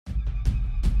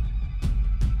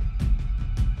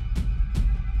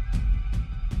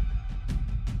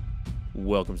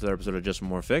Welcome to the episode of Just One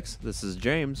More Fix. This is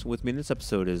James. With me in this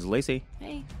episode is Lacey.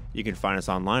 Hey. You can find us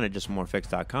online at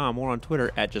justonemorefix.com or on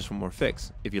Twitter at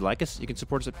justonemorefix. If you like us, you can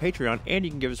support us at Patreon, and you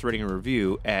can give us a rating and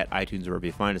review at iTunes or wherever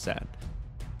you find us at.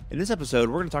 In this episode,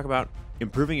 we're going to talk about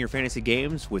improving your fantasy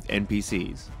games with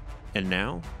NPCs. And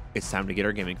now, it's time to get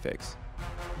our gaming fix.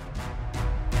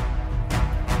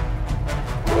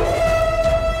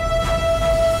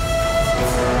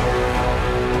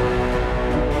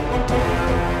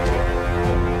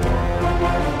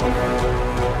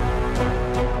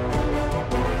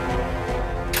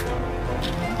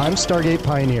 I'm Stargate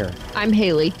Pioneer, I'm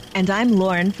Haley. And I'm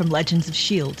Lauren from Legends of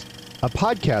S.H.I.E.L.D. a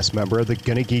podcast member of the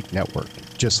Gonna Geek Network,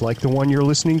 just like the one you're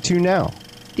listening to now.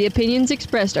 The opinions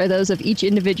expressed are those of each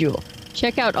individual.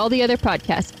 Check out all the other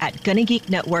podcasts At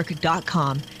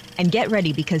GonnaGeekNetwork.com and get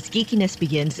ready because geekiness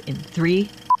begins in 3,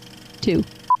 2.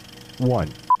 1.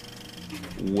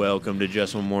 Welcome to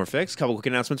Just One More Fix. Couple quick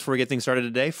announcements before we get things started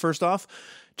today. First off,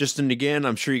 again,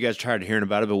 I'm sure you guys are tired of hearing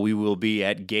about it, but we will be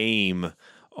at Game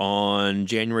on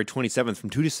January 27th from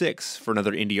 2 to 6 for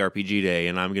another Indie RPG Day,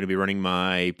 and I'm going to be running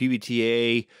my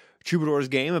PBTA Troubadours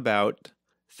game about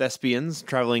thespians,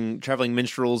 traveling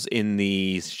minstrels in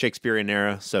the Shakespearean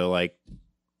era, so like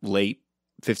late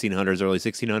 1500s, early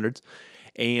 1600s.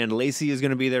 And Lacey is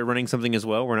going to be there running something as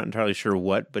well. We're not entirely sure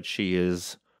what, but she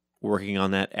is working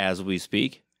on that as we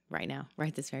speak. Right now,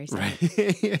 right this very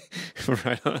second. Right,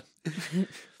 right on.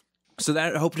 So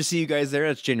I hope to see you guys there.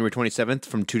 That's January 27th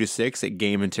from 2 to 6 at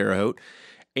Game in Terre Haute.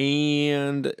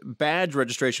 And badge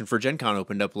registration for Gen Con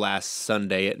opened up last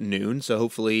Sunday at noon. So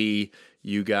hopefully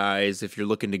you guys, if you're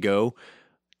looking to go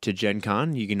to Gen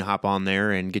Con, you can hop on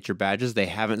there and get your badges. They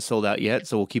haven't sold out yet,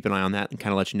 so we'll keep an eye on that and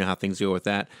kind of let you know how things go with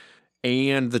that.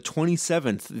 And the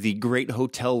 27th, the Great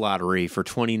Hotel Lottery for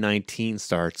 2019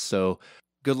 starts. So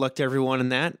good luck to everyone in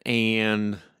that.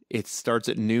 And it starts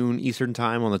at noon Eastern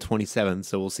time on the 27th,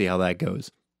 so we'll see how that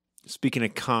goes. Speaking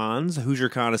of cons, Hoosier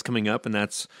Con is coming up, and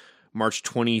that's March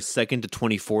 22nd to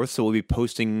 24th, so we'll be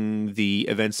posting the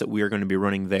events that we are going to be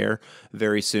running there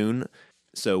very soon.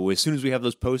 So as soon as we have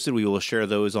those posted, we will share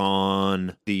those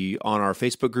on our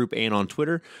Facebook group and on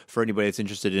Twitter for anybody that's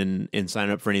interested in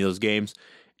signing up for any of those games.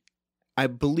 I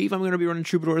believe I'm going to be running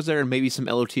Troubadours there and maybe some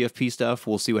LOTFP stuff.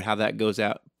 We'll see how that goes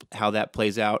out, how that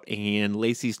plays out. And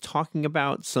Lacey's talking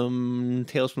about some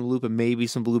Tales from the Loop and maybe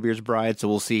some Bluebeard's Bride. So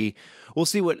we'll see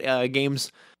what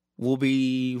games we'll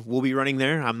be running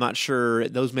there. I'm not sure.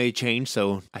 Those may change.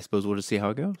 So I suppose we'll just see how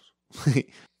it goes.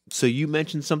 So you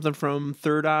mentioned something from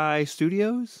Third Eye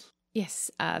Studios? Yes,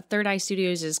 Third Eye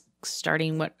Studios is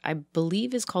starting what I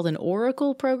believe is called an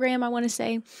Oracle program, I want to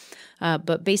say.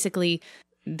 But basically,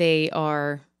 they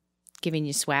are giving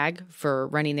you swag for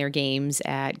running their games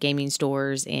at gaming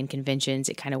stores and conventions.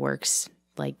 It kind of works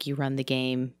like you run the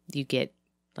game, you get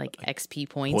like XP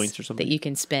points or something that you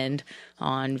can spend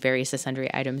on various sundry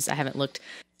items. I haven't looked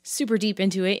super deep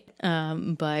into it,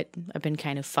 but I've been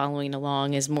kind of following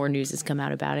along as more news has come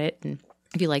out about it. And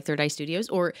if you like Third Eye Studios,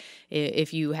 or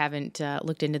if you haven't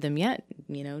looked into them yet,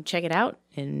 check it out,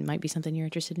 and it might be something you're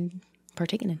interested in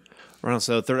partaking in. Right.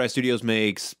 So Third Eye Studios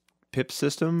makes Pip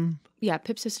System? Yeah,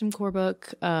 Pip System Core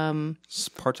Book.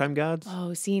 Part-Time Gods?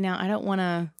 Oh, see, now I don't want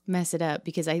to mess it up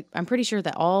because I'm pretty sure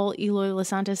that all Eloy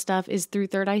Lasanta stuff is through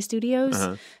Third Eye Studios.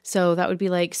 Uh-huh. So that would be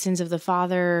like Sins of the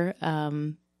Father,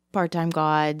 Part-Time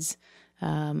Gods,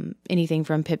 anything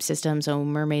from Pip System, so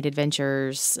Mermaid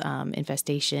Adventures,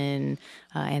 Infestation,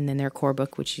 and then their core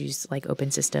book, which is like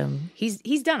Open System.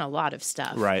 He's done a lot of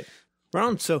stuff. Right.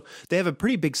 So they have a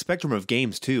pretty big spectrum of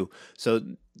games too. So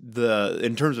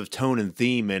in terms of tone and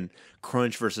theme and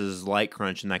crunch versus light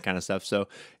crunch and that kind of stuff. So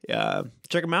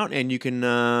check them out, and you can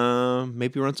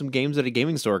maybe run some games at a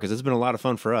gaming store because it's been a lot of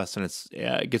fun for us, and it's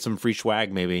get some free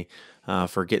swag maybe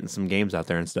for getting some games out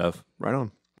there and stuff. Right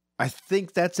on. I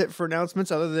think that's it for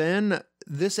announcements, other than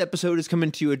this episode is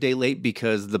coming to you a day late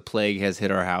because the plague has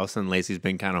hit our house and Lacey's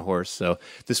been kind of hoarse. So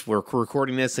we're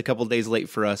recording this a couple days late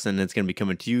for us, and it's going to be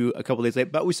coming to you a couple days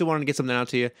late. But we still wanted to get something out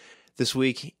to you this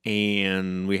week,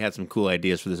 and we had some cool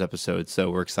ideas for this episode, so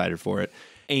we're excited for it.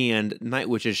 And Night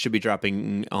Witches should be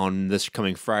dropping on this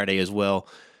coming Friday as well.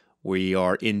 We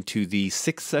are into the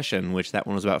 6th session, which that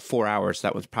one was about 4 hours. So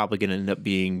that one's probably going to end up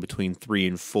being between 3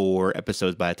 and 4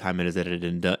 episodes by the time it is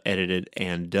edited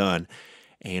and done.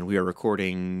 And we are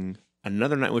recording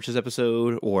another Night Witches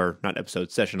episode, or not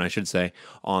episode, session, I should say,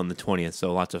 on the 20th.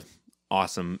 So lots of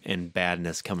awesome and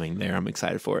badness coming there. I'm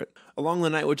excited for it. Along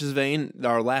the Night Witches vein,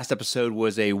 our last episode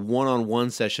was a one-on-one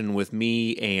session with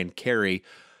me and Carrie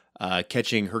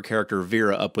catching her character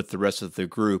Vera up with the rest of the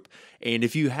group. And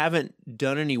if you haven't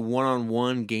done any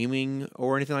one-on-one gaming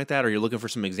or anything like that, or you're looking for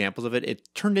some examples of it, it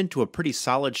turned into a pretty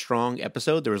solid, strong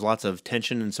episode. There was lots of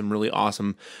tension and some really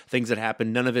awesome things that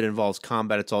happened. None of it involves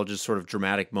combat. It's all just sort of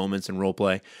dramatic moments and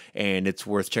roleplay. And it's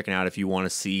worth checking out if you want to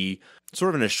see,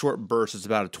 sort of in a short burst, it's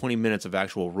about 20 minutes of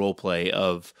actual roleplay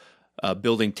of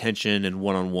building tension and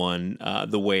one-on-one,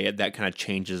 the way that kind of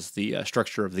changes the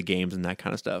structure of the games and that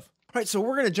kind of stuff. All right, so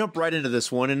we're going to jump right into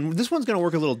this one, and this one's going to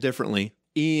work a little differently.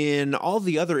 In all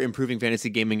the other Improving Fantasy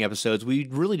Gaming episodes, we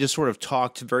really just sort of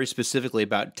talked very specifically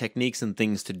about techniques and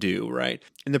things to do, right?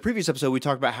 In the previous episode, we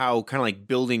talked about how kind of like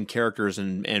building characters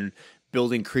and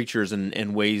building creatures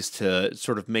and ways to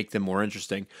sort of make them more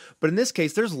interesting. But in this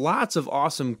case, there's lots of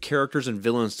awesome characters and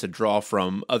villains to draw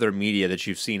from other media that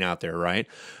you've seen out there, right?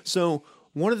 So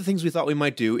one of the things we thought we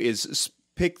might do is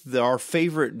pick our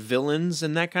favorite villains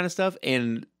and that kind of stuff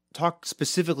and talk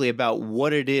specifically about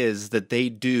what it is that they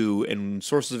do and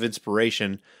sources of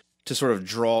inspiration to sort of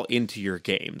draw into your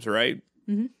games, right?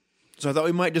 Mm-hmm. So I thought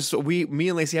we might me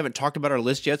and Lacey haven't talked about our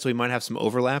list yet, so we might have some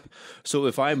overlap. So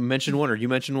if I mention one or you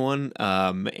mention one,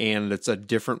 and it's a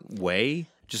different way,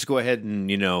 just go ahead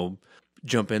and,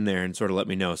 jump in there and sort of let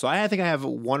me know. So I think I have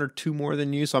one or two more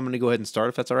than you, so I'm going to go ahead and start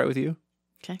if that's all right with you.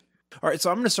 Okay. All right,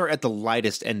 so I'm going to start at the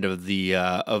lightest end of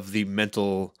the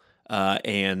mental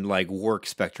and like work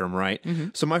spectrum, right? Mm-hmm.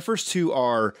 So my first two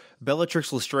are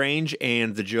Bellatrix Lestrange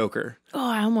and the Joker.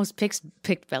 Oh, I almost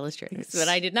picked Bellatrix, but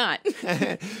I did not.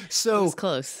 So it was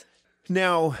close.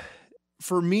 Now,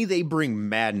 for me, they bring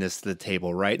madness to the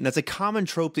table, right? And that's a common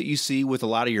trope that you see with a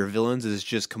lot of your villains is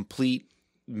just complete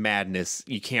madness.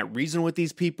 You can't reason with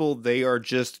these people. They are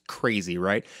just crazy,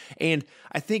 right? And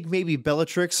I think maybe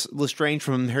Bellatrix Lestrange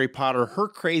from Harry Potter, her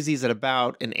crazy is at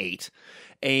about an 8.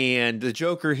 And the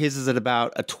Joker, his is at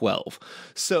about a 12.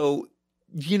 So,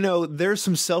 there's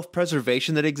some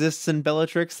self-preservation that exists in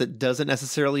Bellatrix that doesn't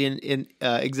necessarily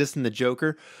exist in the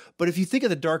Joker. But if you think of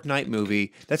the Dark Knight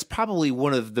movie, that's probably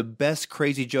one of the best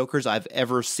crazy Jokers I've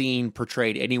ever seen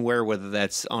portrayed anywhere, whether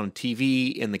that's on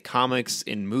TV, in the comics,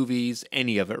 in movies,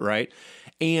 any of it, right?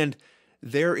 And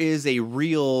there is a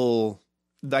real...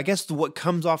 I guess what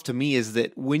comes off to me is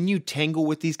that when you tangle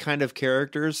with these kind of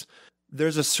characters,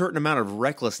 there's a certain amount of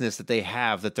recklessness that they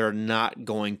have that they're not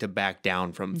going to back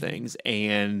down from things.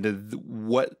 And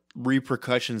what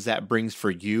repercussions that brings for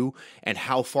you and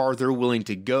how far they're willing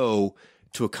to go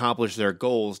to accomplish their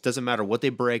goals. Doesn't matter what they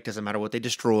break, doesn't matter what they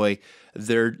destroy.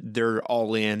 They're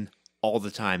all in all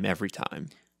the time, every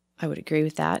time. I would agree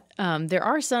with that. There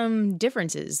are some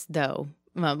differences, though.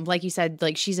 Like you said,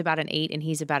 like she's about an 8 and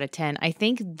he's about a 10. I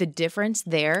think the difference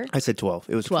there... I said 12.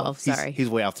 It was 12. Sorry. He's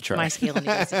way off the chart. My scale only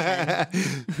goes to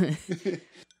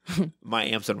 10. My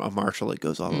amp's a Marshall. It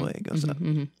goes all the way. It goes up.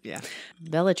 Mm-hmm. Yeah.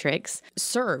 Bellatrix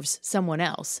serves someone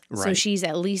else. Right. So she's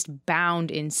at least bound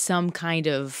in some kind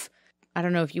of... I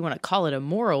don't know if you want to call it a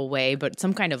moral way, but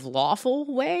some kind of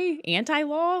lawful way,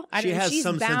 anti-law. She has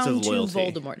some sense of loyalty.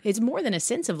 To Voldemort. It's more than a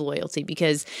sense of loyalty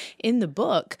because in the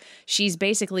book, she's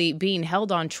basically being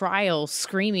held on trial,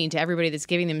 screaming to everybody that's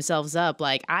giving themselves up,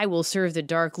 like, I will serve the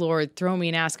Dark Lord, throw me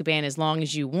in Azkaban as long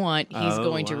as you want. He's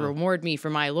going to reward me for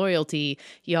my loyalty.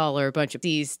 Y'all are a bunch of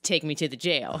thieves, take me to the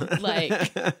jail.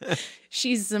 Like,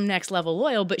 she's some next level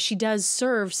loyal, but she does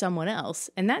serve someone else.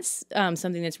 And that's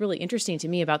something that's really interesting to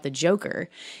me about the Joker.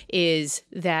 Is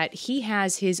that he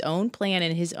has his own plan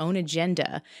and his own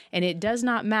agenda, and it does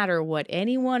not matter what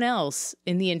anyone else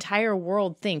in the entire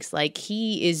world thinks. Like,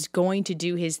 he is going to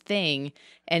do his thing,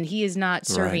 and he is not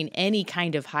serving any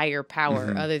kind of higher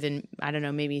power other than, I don't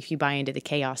know, maybe if you buy into the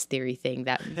chaos theory thing,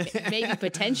 that maybe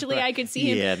potentially I could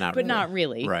see him, not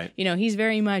really. Right. He's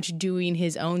very much doing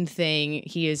his own thing.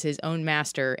 He is his own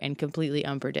master and completely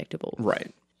unpredictable.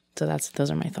 Right. So those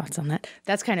are my thoughts on that.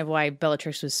 That's kind of why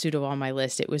Bellatrix was pseudo on my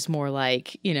list. It was more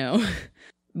like,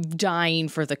 dying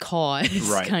for the cause,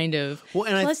 kind of. Well,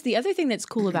 and plus, the other thing that's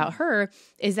cool about her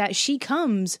is that she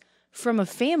comes from a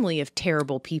family of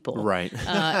terrible people. Right.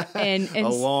 And a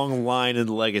long line and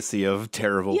legacy of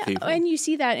terrible people. And you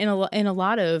see that in a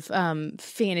lot of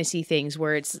fantasy things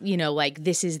where it's, like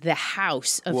this is the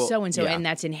house of so-and-so, and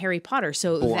that's in Harry Potter.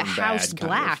 So Born the House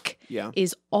Black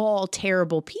is all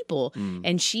terrible people.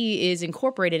 And she is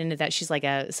incorporated into that. She's like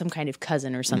some kind of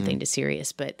cousin or something to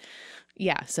Sirius. But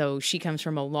yeah, so she comes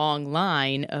from a long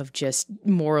line of just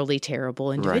morally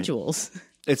terrible individuals. Right.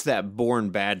 It's that born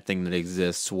bad thing that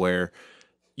exists where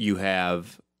you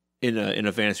have in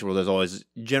a fantasy world, there's always,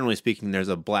 generally speaking, there's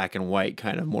a black and white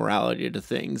kind of morality to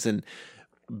things, and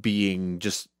being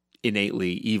just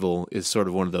innately evil is sort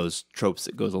of one of those tropes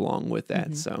that goes along with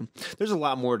that. So there's a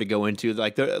lot more to go into.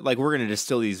 Like we're going to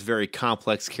distill these very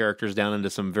complex characters down into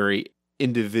some very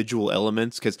individual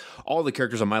elements, because all the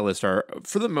characters on my list are,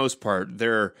 for the most part,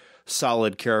 they're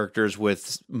solid characters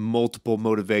with multiple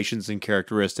motivations and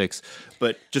characteristics,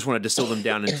 but just want to distill them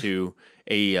down into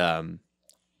in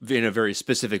a very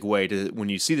specific way to when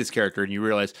you see this character and you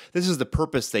realize this is the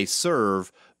purpose they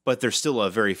serve, but they're still a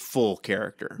very full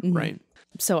character, right?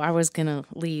 So I was going to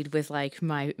lead with like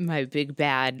my big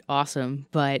bad awesome,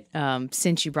 but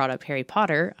since you brought up Harry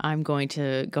Potter, I'm going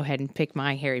to go ahead and pick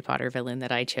my Harry Potter villain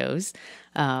that I chose.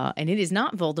 And it is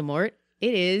not Voldemort.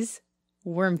 It is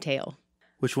Wormtail.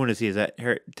 Which one is he? Is that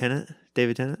Tennant?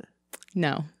 David Tennant?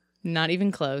 No, not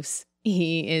even close.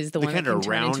 He is the one that can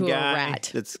turn into a rat.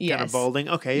 That's kind of balding.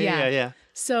 Okay, yeah.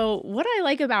 So what I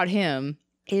like about him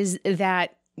is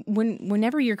that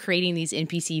whenever you're creating these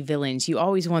NPC villains, you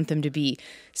always want them to be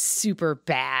super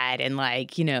bad and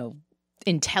like, you know,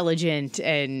 intelligent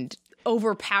and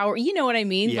overpower. You know what I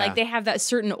mean? Yeah. Like they have that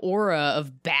certain aura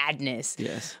of badness.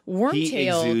 Yes. Wormtail. He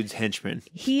exudes henchman.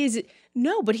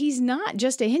 But he's not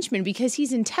just a henchman because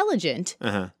he's intelligent,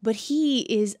 but he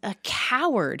is a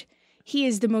coward. He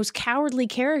is the most cowardly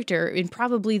character in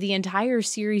probably the entire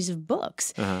series of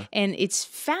books. And it's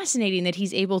fascinating that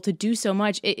he's able to do so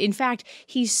much. In fact,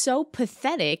 he's so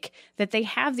pathetic that they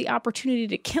have the opportunity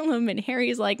to kill him. And Harry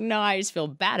is like, no, I just feel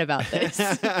bad about this.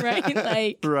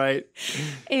 Right? Right.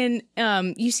 And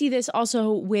you see this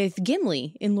also with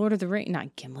Gimli in Lord of the Rings.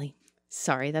 Not Gimli.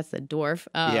 Sorry, that's the dwarf.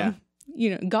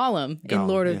 You know, Gollum in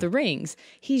Lord of the Rings.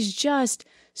 He's just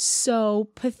so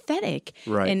pathetic.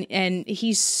 Right. And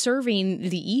he's serving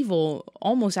the evil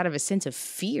almost out of a sense of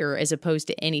fear as opposed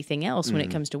to anything else when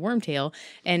it comes to Wormtail.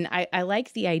 And I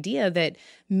like the idea that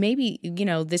maybe, you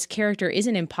know, this character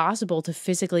isn't impossible to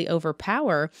physically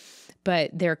overpower, but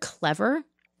they're clever.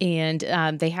 And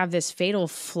they have this fatal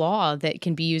flaw that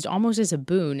can be used almost as a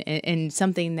boon and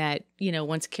something that, you know,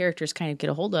 once characters kind of get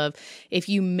a hold of, if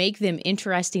you make them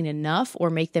interesting enough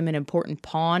or make them an important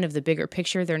pawn of the bigger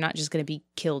picture, they're not just going to be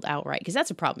killed outright. Because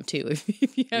that's a problem, too.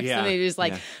 If you have somebody who's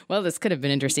like, well, this could have been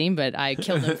interesting, but I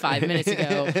killed them 5 minutes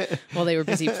ago while they were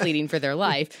busy pleading for their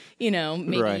life. You know,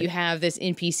 maybe you have this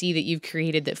NPC that you've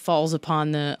created that falls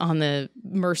upon on the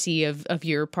mercy of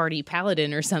your party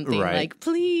paladin or something. Like,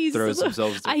 please. Throws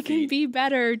themselves to I can be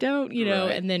better, don't, you know,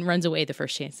 and then runs away the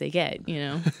first chance they get, you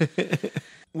know.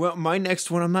 Well, my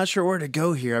next one, I'm not sure where to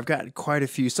go here. I've got quite a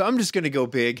few, so I'm just going to go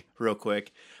big real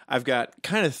quick. I've got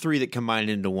kind of three that combine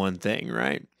into one thing,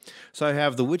 right? So I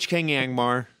have the Witch King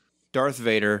Angmar, Darth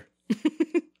Vader,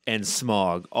 and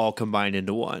Smaug all combined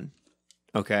into one.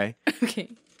 Okay? Okay.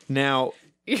 Now,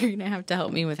 you're going to have to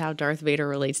help me with how Darth Vader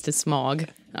relates to Smaug.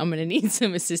 I'm going to need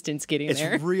some assistance getting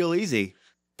there. It's real easy.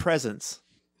 Presence.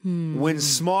 When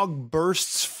Smaug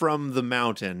bursts from the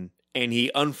mountain and he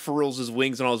unfurls his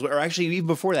wings and all his, or actually even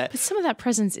before that. But some of that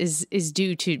presence is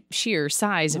due to sheer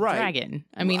size of dragon.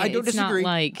 I mean, I don't disagree. Not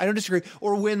like... I don't disagree.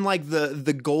 Or when like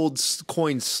the gold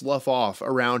coins slough off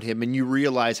around him and you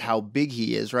realize how big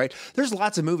he is, right? There's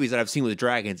lots of movies that I've seen with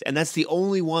dragons, and that's the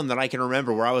only one that I can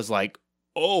remember where I was like,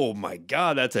 oh my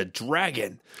God, that's a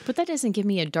dragon. But that doesn't give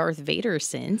me a Darth Vader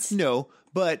sense. No,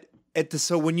 but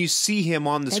so when you see him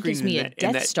on the screen, gives me a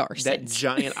Death Star that sense.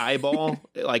 giant eyeball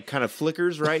like kind of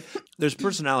flickers, right? There's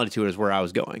personality to it, is where I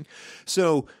was going.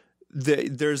 So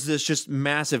there's this just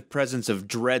massive presence of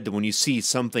dread that when you see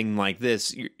something like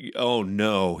this, oh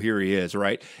no, here he is,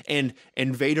 right? And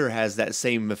Vader has that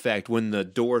same effect when the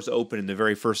doors open in the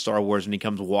very first Star Wars and he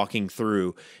comes walking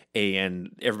through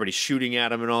and everybody's shooting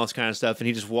at him and all this kind of stuff, and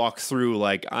he just walks through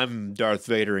like, I'm Darth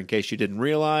Vader in case you didn't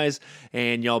realize,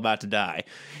 and y'all about to die.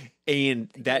 And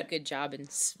that good job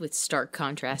with stark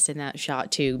contrast in that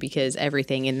shot too, because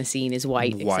everything in the scene is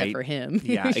white. Except for him.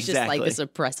 Yeah, it's exactly. Just like this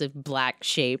oppressive black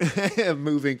shape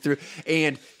moving through,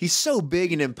 and he's so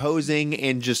big and imposing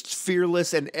and just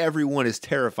fearless, and everyone is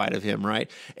terrified of him,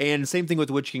 right? And same thing with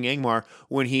Witch King Angmar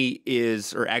when he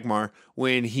is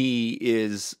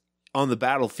on the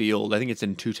battlefield. I think it's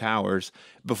in Two Towers.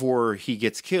 Before he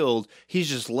gets killed, he's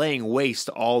just laying waste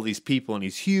to all these people, and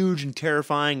he's huge and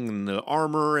terrifying, and the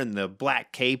armor and the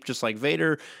black cape, just like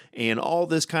Vader, and all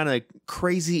this kind of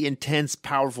crazy, intense,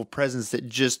 powerful presence that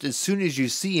just as soon as you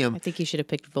see him, I think you should have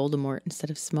picked Voldemort instead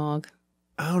of Smaug.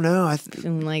 I don't know.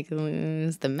 Like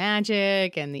the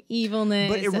magic and the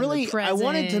evilness. But it really, I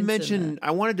wanted to mention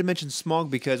Smaug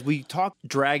because we talk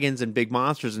dragons and big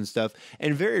monsters and stuff,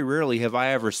 and very rarely have I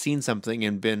ever seen something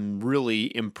and been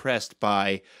really impressed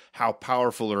by how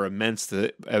powerful or immense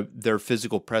their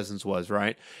physical presence was,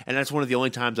 right? And that's one of the only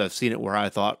times I've seen it where I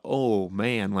thought, oh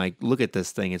man, like look at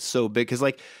this thing, it's so big. Because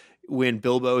like when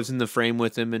Bilbo's in the frame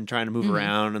with him and trying to move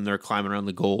around and they're climbing around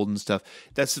the gold and stuff.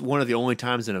 That's one of the only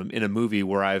times in a movie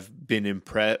where I've been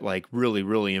impressed, like really,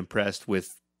 really impressed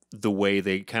with the way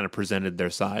they kind of presented their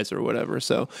size or whatever.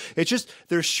 So it's just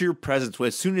their sheer presence.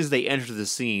 As soon as they enter the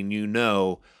scene, you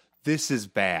know, this is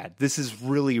bad. This is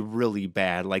really, really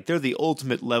bad. Like they're the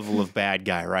ultimate level of bad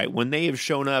guy, right? When they have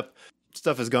shown up,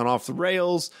 stuff has gone off the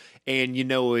rails and you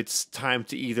know it's time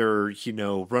to either, you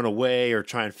know, run away or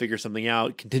try and figure something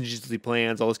out, contingency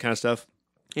plans, all this kind of stuff.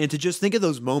 And to just think of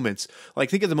those moments, like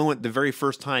think of the moment the very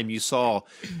first time you saw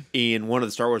in one of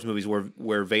the Star Wars movies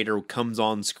where Vader comes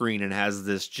on screen and has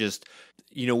this just,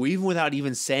 you know, even without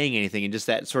even saying anything and just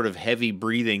that sort of heavy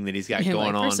breathing that he's got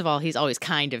going on. First of all, he's always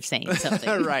kind of saying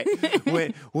something. Right.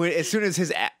 When as soon as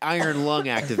his iron lung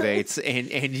activates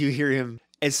and you hear him,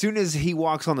 as soon as he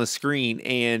walks on the screen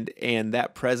and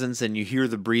that presence and you hear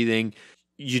the breathing,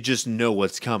 you just know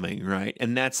what's coming, right?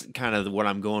 And that's kind of what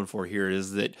I'm going for here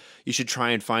is that you should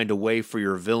try and find a way for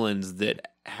your villains that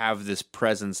have this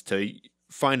presence to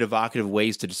find evocative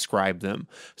ways to describe them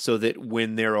so that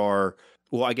when there are,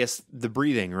 well, I guess the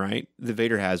breathing, right? The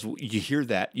Vader has, you hear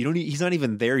that. He's not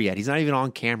even there yet. He's not even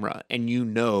on camera and you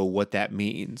know what that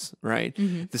means, right?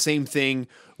 Mm-hmm. The same thing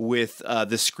with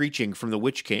the screeching from the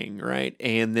Witch King, right?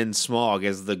 And then Smaug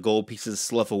as the gold pieces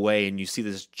slough away and you see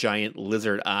this giant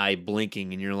lizard eye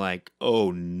blinking and you're like,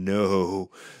 oh no.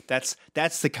 That's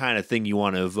the kind of thing you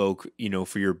want to evoke, you know,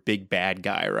 for your big bad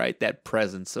guy, right? That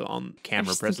presence on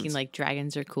camera presence. Thinking like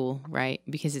dragons are cool, right?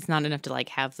 Because it's not enough to like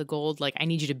have the gold. Like I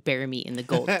need you to bury me in the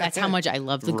gold. That's how much I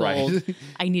love the gold.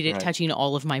 I need it touching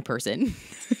all of my person.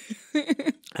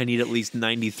 I need at least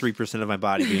 93% of my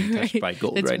body being touched by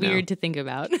gold right now. It's weird to think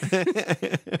about.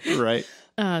 Right.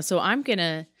 So I'm going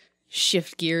to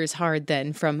shift gears hard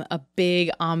then from a big,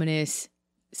 ominous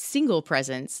single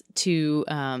presence to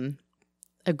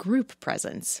a group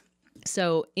presence.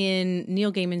 So in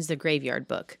Neil Gaiman's The Graveyard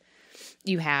Book,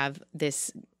 you have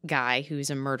this guy who's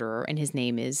a murderer and his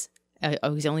name is,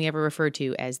 he's only ever referred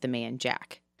to as the man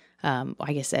Jack.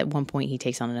 I guess at one point he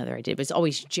takes on another idea, but it's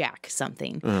always Jack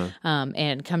something.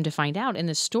 And come to find out in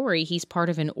the story, he's part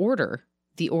of an order,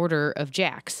 the Order of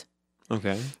Jacks.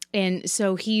 Okay. And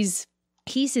so he's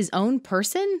his own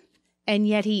person, and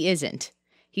yet he isn't.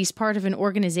 He's part of an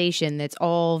organization that's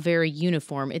all very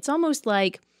uniform. It's almost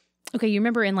like, okay, you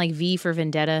remember in like V for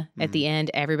Vendetta at the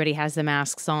end, everybody has the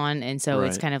masks on. And so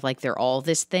it's kind of like they're all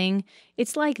this thing.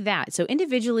 It's like that. So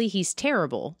individually, he's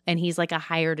terrible and he's like a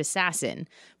hired assassin,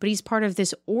 but he's part of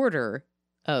this order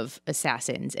of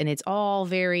assassins. And it's all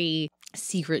very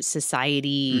secret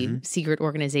society, secret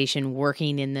organization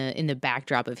working in the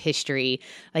backdrop of history.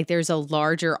 Like there's a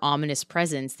larger ominous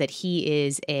presence that he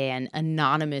is an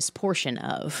anonymous portion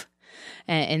of.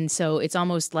 And so it's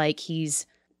almost like he's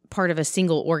part of a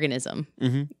single organism,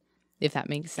 if that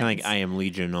makes sense. Kind of like I Am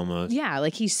Legion almost. Yeah,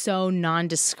 like he's so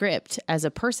nondescript as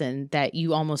a person that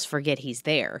you almost forget he's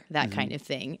there, that kind of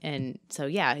thing. And so,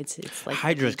 yeah, it's like...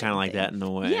 Hydra's kind of like that in a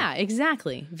way. Yeah,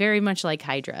 exactly. Very much like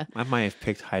Hydra. I might have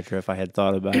picked Hydra if I had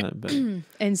thought about it. But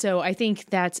And so I think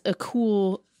that's a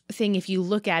cool thing if you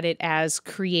look at it as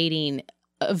creating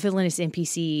a villainous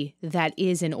NPC that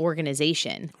is an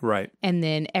organization. Right. And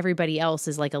then everybody else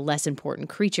is like a less important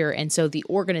creature. And so the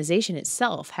organization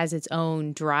itself has its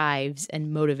own drives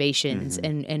and motivations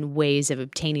and ways of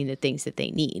obtaining the things that they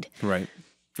need. Right.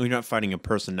 Well, you're not fighting a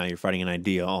person now, you're fighting an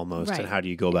idea almost. Right. And how do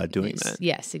you go about doing that?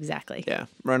 Yes, exactly. Yeah,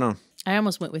 right on. I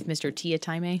almost went with Mr. Tia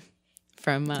Time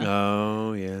from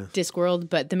Discworld,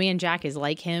 but the man Jack is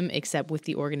like him, except with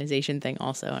the organization thing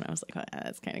also. And I was like, oh,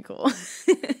 that's kind of cool.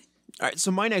 All right,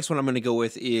 so my next one I'm going to go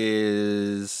with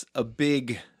is a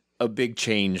big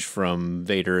change from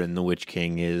Vader and the Witch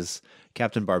King is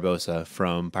Captain Barbossa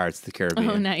from Pirates of the Caribbean.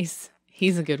 Oh, nice.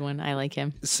 He's a good one. I like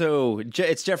him. So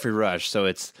it's Jeffrey Rush. So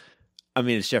it's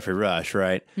Jeffrey Rush,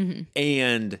 right?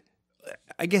 And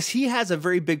I guess he has a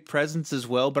very big presence as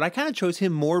well, but I kind of chose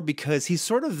him more because he's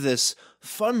sort of this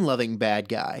fun-loving bad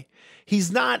guy.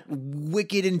 He's not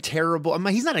wicked and terrible. I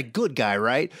mean, he's not a good guy,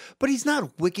 right? But he's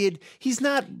not wicked.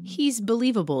 He's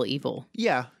believable evil.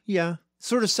 Yeah.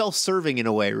 Sort of self-serving in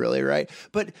a way, really, right?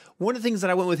 But one of the things that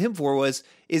I went with him for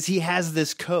is he has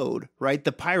this code, right?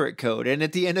 The pirate code. And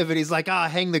at the end of it, he's like,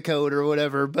 hang the code or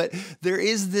whatever. But there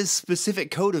is this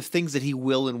specific code of things that he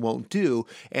will and won't do.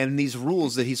 And these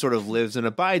rules that he sort of lives and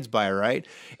abides by, right?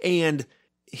 And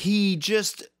he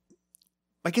just...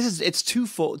 I guess it's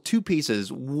two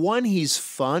pieces. One, he's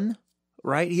fun,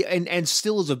 right? And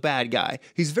still is a bad guy.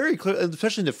 He's very clear,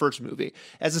 especially in the first movie.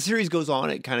 As the series goes on,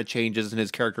 it kind of changes and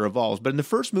his character evolves. But in the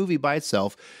first movie by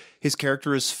itself, his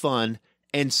character is fun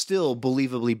and still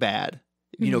believably bad.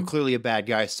 You know, clearly a bad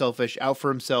guy, selfish, out for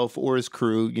himself or his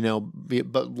crew, you know,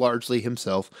 but largely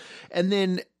himself. And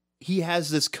then he has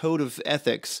this code of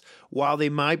ethics, while they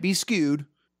might be skewed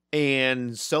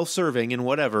and self-serving and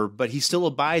whatever, but he still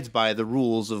abides by the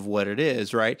rules of what it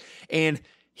is, right? And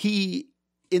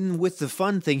with the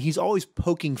fun thing, he's always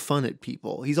poking fun at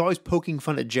people. He's always poking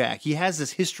fun at Jack. He has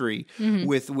this history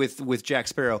with Jack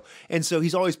Sparrow. And so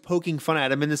he's always poking fun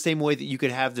at him in the same way that you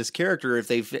could have this character if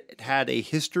they've had a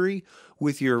history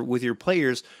with your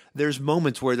players. There's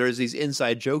moments where there's these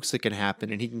inside jokes that can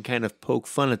happen and he can kind of poke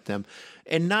fun at them.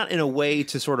 And not in a way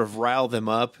to sort of rile them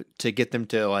up to get them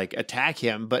to like attack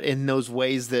him, but in those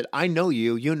ways that I know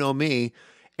you, you know me,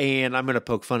 and I'm going to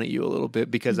poke fun at you a little bit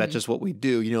because that's just what we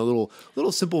do. You know,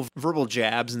 little simple verbal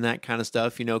jabs and that kind of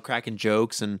stuff, you know, cracking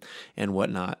jokes and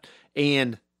whatnot.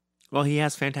 And, well, he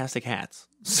has fantastic hats.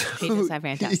 So He does have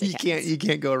fantastic hats. You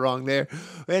can't go wrong there.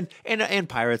 And pirates. And a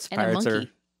Pirates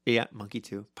monkey. Yeah, monkey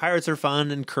too. Pirates are fun,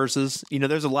 and curses. You know,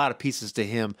 there's a lot of pieces to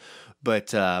him.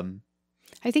 But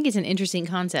I think it's an interesting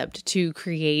concept to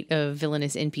create a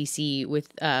villainous NPC with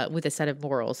a set of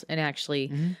morals. And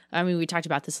actually, I mean, we talked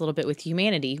about this a little bit with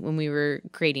humanity when we were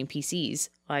creating PCs,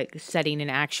 like setting an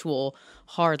actual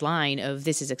hard line of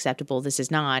this is acceptable, this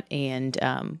is not, and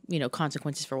you know,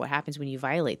 consequences for what happens when you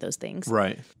violate those things.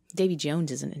 right. Davy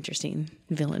Jones is an interesting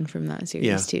villain from that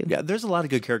series too. Yeah, there's a lot of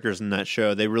good characters in that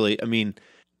show. They really, I mean,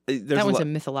 That one's a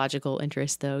mythological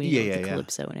interest, though. You know, the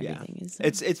Calypso and Yeah. everything is.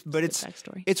 It's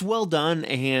backstory. It's well done,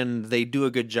 and they do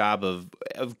a good job of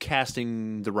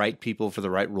casting the right people for the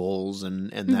right roles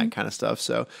and that kind of stuff.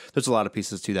 So there's a lot of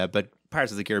pieces to that. But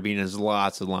Pirates of the Caribbean has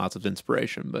lots and lots of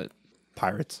inspiration. But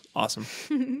Pirates, awesome.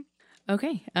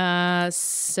 Okay,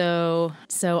 so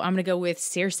I'm gonna go with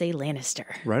Cersei Lannister.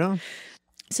 Right on.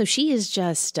 So she is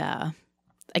just,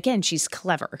 again, she's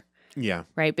clever, Yeah.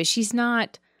 right? But she's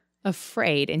not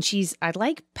afraid, and I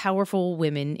like powerful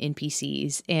women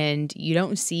NPCs, and you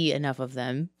don't see enough of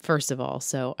them, first of all,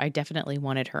 so I definitely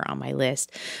wanted her on my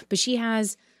list. But she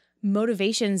has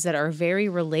motivations that are very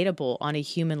relatable on a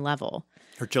human level.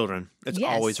 Her children. It's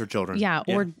Yes. always her children. Yeah,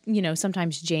 or, you know,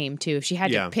 sometimes Jaime, too. If she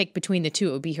had to pick between the two,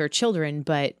 it would be her children,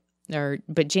 but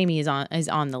Jaime is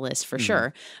on the list for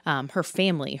sure. Her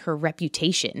family, her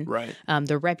reputation, Right.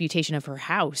 The reputation of her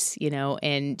house, you know,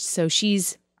 and so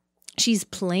she's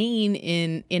playing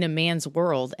in a man's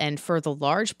world, and for the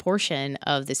large portion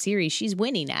of the series, she's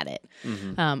winning at it.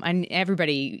 And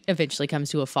everybody eventually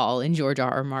comes to a fall in George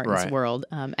R.R. Martin's Right. world,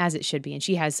 as it should be. And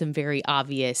she has some very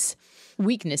obvious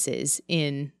weaknesses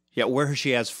in. Yeah, where she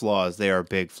has flaws, they are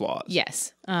big flaws.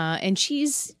 Yes, and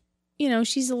she's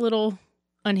a little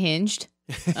unhinged,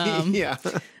 Yeah.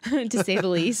 to say the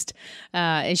least.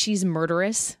 And she's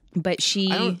murderous, but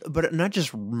but not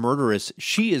just murderous,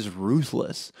 she is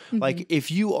ruthless. Like,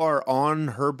 if you are on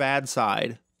her bad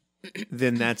side,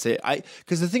 then that's it.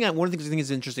 Because one of the things I think is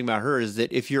interesting about her is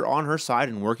that if you're on her side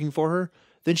and working for her,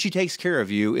 then she takes care of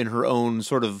you in her own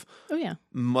sort of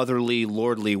motherly,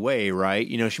 lordly way, right?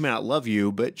 You know, she may not love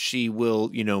you, but she will,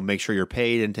 you know, make sure you're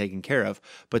paid and taken care of.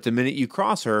 But the minute you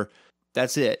cross her,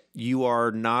 that's it. You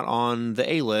are not on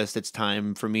the A-list. It's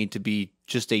time for me to be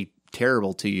just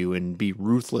terrible to you and be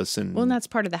ruthless. And that's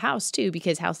part of the house too,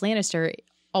 because House Lannister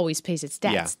always pays its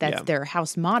debts. That's their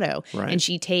house motto. Right. And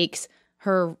she takes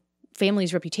her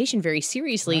family's reputation very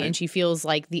seriously, Right. and she feels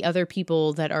like the other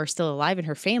people that are still alive in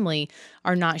her family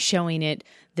are not showing it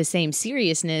the same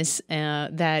seriousness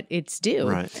that it's due.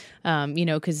 Right. You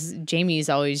know, because Jaime is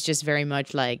always just very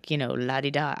much like, you know,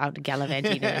 la-di-da, out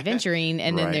gallivanting and adventuring.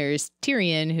 And then Right. there's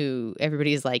Tyrion, who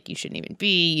everybody is like, you shouldn't even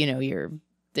be, you know, you're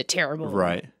the terrible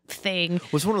thing. Well,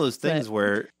 it's one of those things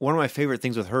where one of my favorite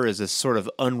things with her is this sort of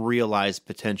unrealized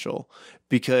potential,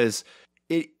 because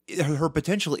her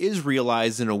potential is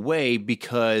realized in a way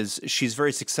because she's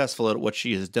very successful at what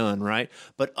she has done, right?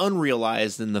 But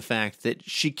unrealized in the fact that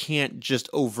she can't just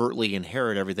overtly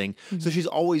inherit everything. So she's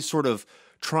always sort of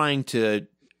trying to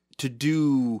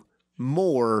do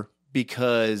more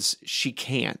because she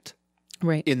can't.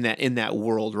 Right. In that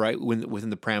world, right? Within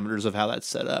the parameters of how that's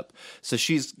set up. So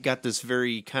she's got this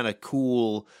very kind of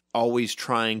cool, always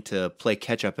trying to play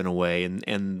catch up in a way,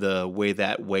 and the way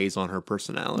that weighs on her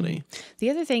personality. The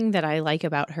other thing that I like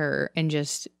about her, and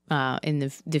just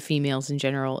in the females in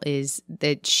general, is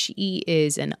that she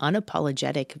is an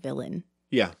unapologetic villain.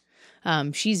 Yeah.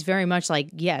 She's very much like,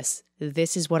 yes,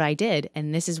 this is what I did,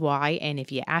 and this is why, and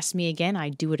if you ask me again,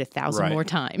 I'd do it 1,000 more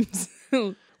times.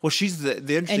 Well, she's the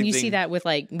interesting and you thing. see that with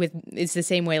it's the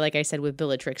same way, like I said, with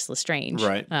Bellatrix Lestrange.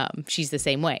 Right. She's the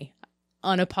same way.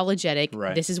 Unapologetic.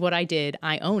 Right. This is what I did.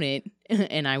 I own it,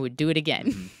 and I would do it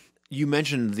again. you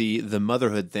mentioned the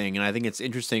motherhood thing, and I think it's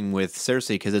interesting with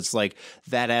Cersei because it's like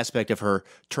that aspect of her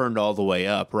turned all the way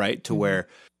up, right? To where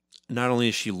not only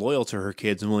is she loyal to her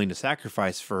kids and willing to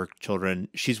sacrifice for her children,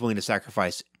 she's willing to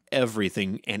sacrifice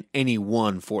everything and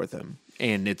anyone for them.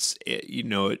 And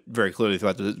very clearly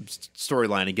throughout the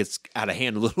storyline, it gets out of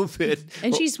hand a little bit.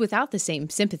 And she's without the same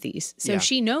sympathies. So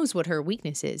she knows what her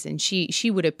weakness is, and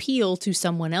she would appeal to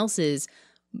someone else's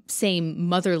same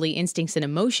motherly instincts and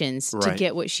emotions to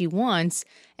get what she wants,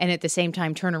 and at the same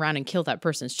time turn around and kill that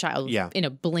person's child in a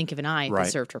blink of an eye that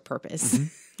served her purpose.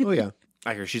 Oh yeah,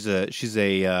 I hear she's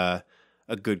a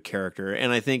good character,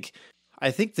 and I think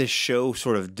this show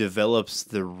sort of develops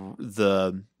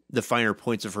the finer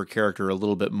points of her character a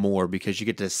little bit more because you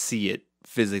get to see it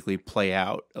physically play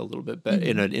out a little bit better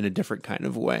in a different kind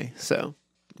of way. So.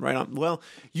 Right on. Well,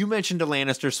 you mentioned a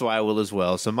Lannister, so I will as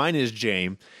well. So mine is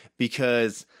Jaime,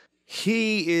 because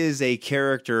he is a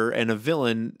character and a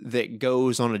villain that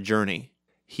goes on a journey.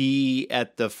 He,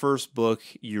 at the first book,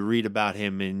 you read about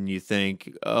him and you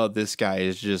think, oh, this guy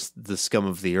is just the scum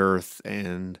of the earth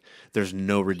and there's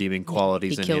no redeeming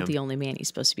qualities in him. He killed the only man he's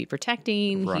supposed to be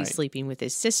protecting. Right. He's sleeping with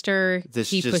his sister.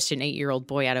 He pushed an 8-year-old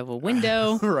boy out of a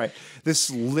window. Right. This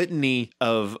litany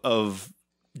of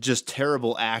just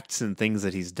terrible acts and things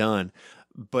that he's done,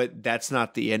 but that's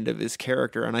not the end of his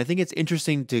character. And I think it's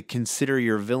interesting to consider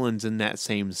your villains in that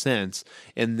same sense,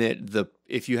 in that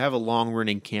if you have a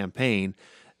long-running campaign,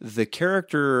 the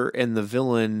character and the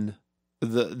villain,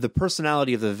 the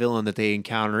personality of the villain that they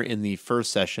encounter in the first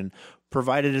session,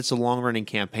 provided it's a long-running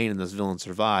campaign and this villain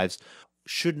survives,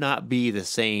 should not be the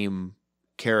same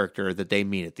character that they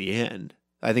meet at the end.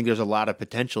 I think there's a lot of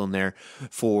potential in there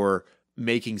for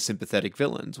making sympathetic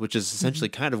villains, which is essentially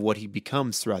kind of what he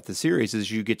becomes throughout the series, is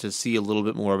you get to see a little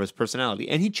bit more of his personality.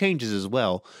 And he changes as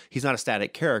well. He's not a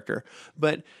static character.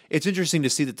 But it's interesting to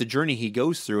see that the journey he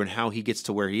goes through and how he gets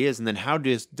to where he is, and then how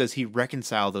does he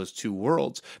reconcile those two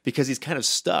worlds? Because he's kind of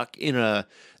stuck in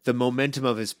the momentum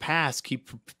of his past keep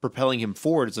propelling him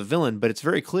forward as a villain. But it's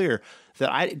very clear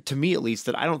that to me at least,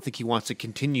 that I don't think he wants to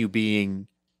continue being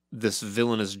this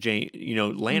villainous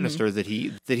Lannister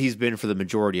that he's been for the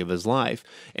majority of his life.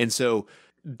 And so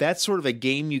that's sort of a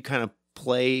game you kind of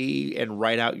play and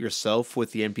write out yourself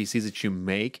with the NPCs that you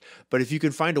make. But if you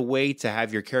can find a way to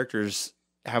have your characters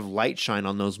have light shine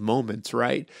on those moments,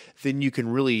 right, then you can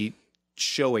really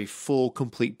show a full,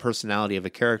 complete personality of a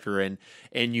character, and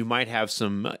you might have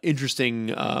some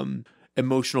interesting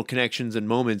emotional connections and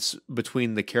moments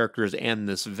between the characters and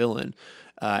this villain.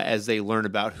 As they learn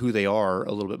about who they are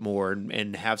a little bit more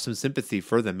and have some sympathy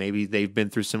for them. Maybe they've been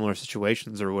through similar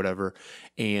situations or whatever.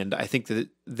 And I think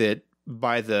that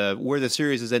by where the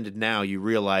series has ended now, you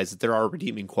realize that there are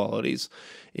redeeming qualities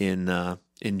in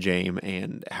Jaime,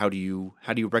 and how do you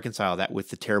reconcile that with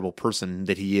the terrible person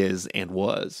that he is and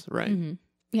was, right? Mm-hmm.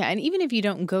 Yeah, and even if you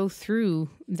don't go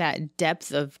through that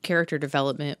depth of character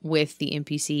development with the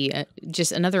NPC,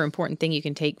 just another important thing you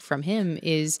can take from him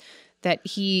is that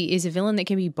he is a villain that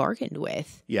can be bargained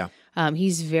with. Yeah.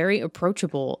 He's very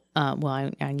approachable. I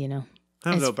don't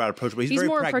know about approachable. He's very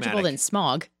more pragmatic. Approachable than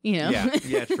Smaug,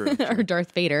 Yeah, true. Or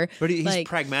Darth Vader. But he's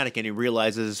pragmatic, and he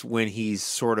realizes when he's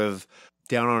sort of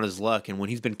down on his luck and when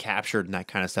he's been captured and that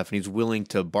kind of stuff, and he's willing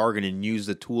to bargain and use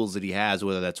the tools that he has,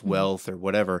 whether that's wealth or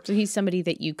whatever. So he's somebody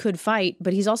that you could fight,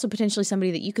 but he's also potentially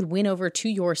somebody that you could win over to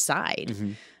your side.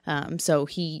 Mm-hmm. So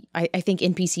I think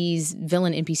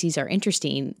villain NPCs are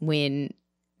interesting when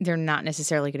they're not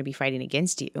necessarily going to be fighting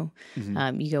against you.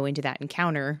 Mm-hmm. You go into that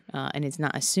encounter, and it's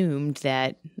not assumed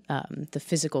that the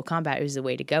physical combat is the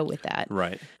way to go with that.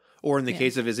 Right. Or in the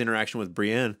case of his interaction with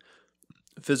Brienne,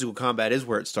 physical combat is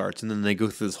where it starts, and then they go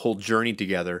through this whole journey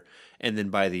together, and then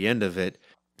by the end of it,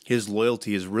 his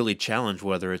loyalty is really challenged,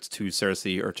 whether it's to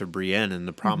Cersei or to Brienne, and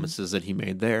the promises that he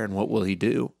made there, and what will he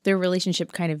do? Their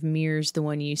relationship kind of mirrors the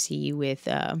one you see with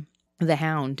the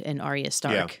Hound and Arya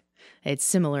Stark. Yeah. It's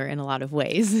similar in a lot of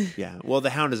ways. Yeah. Well, the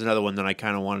Hound is another one that I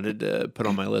kind of wanted to put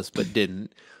on my list, but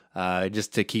didn't,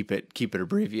 just to keep it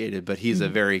abbreviated. But he's a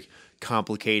very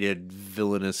complicated,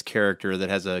 villainous character that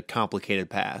has a complicated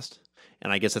past.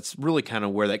 And I guess that's really kind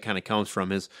of where that kind of comes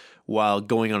from, is while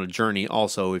going on a journey,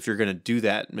 also, if you're going to do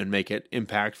that and make it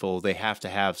impactful, they have to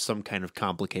have some kind of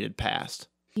complicated past.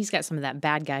 He's got some of that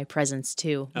bad guy presence,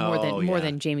 too, more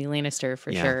than Jaime Lannister,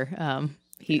 for sure.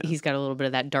 He's got a little bit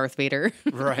of that Darth Vader.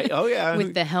 Right. Oh, yeah.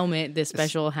 With the helmet, the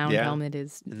special Hound helmet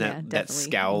is and that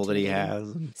scowl that he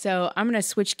has. So I'm going to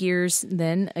switch gears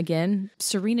then again.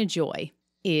 Serena Joy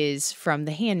is from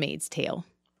The Handmaid's Tale.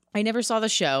 I never saw the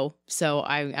show, so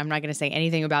I'm not going to say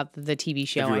anything about the TV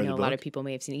show. I know a lot of people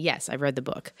may have seen it. Yes, I've read the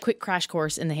book. Quick crash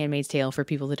course in The Handmaid's Tale for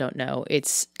people that don't know.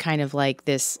 It's kind of like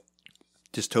this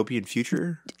dystopian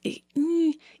future?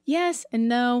 Yes and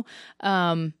no.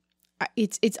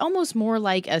 It's almost more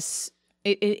like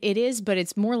it is, but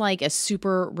it's more like a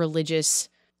super religious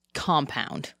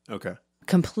compound. Okay.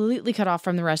 Completely cut off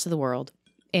from the rest of the world.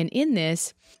 And in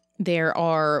this,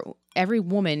 every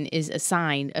woman is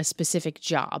assigned a specific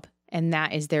job, and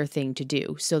that is their thing to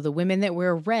do. So the women that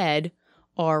wear red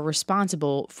are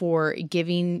responsible for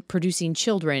producing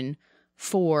children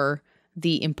for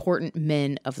the important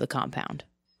men of the compound.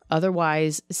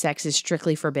 Otherwise, sex is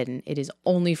strictly forbidden. It is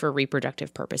only for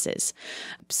reproductive purposes.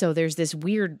 So there's this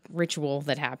weird ritual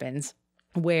that happens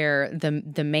where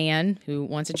the man who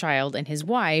wants a child and his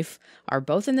wife are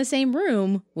both in the same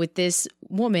room with this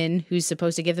woman who's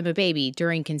supposed to give them a baby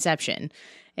during conception.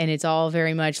 And it's all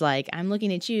very much like, I'm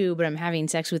looking at you, but I'm having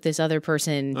sex with this other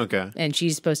person. Okay. And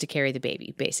she's supposed to carry the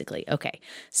baby, basically. Okay.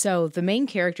 So the main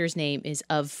character's name is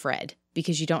of Fred,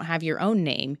 because you don't have your own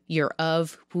name. You're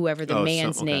of whoever the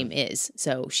man's name is.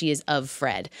 So she is of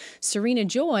Fred. Serena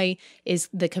Joy is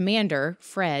the commander,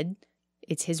 Fred.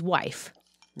 It's his wife.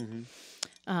 Mm-hmm.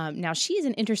 Now, she is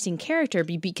an interesting character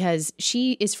because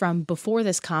she is from before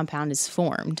this compound is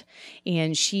formed,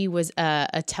 and she was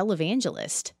a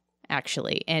televangelist,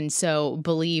 actually, and so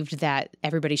believed that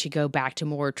everybody should go back to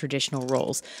more traditional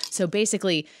roles. So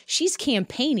basically, she's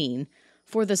campaigning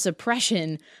for the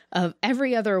oppression of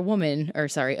every other woman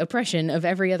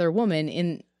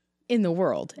in the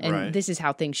world. And This is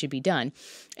how things should be done.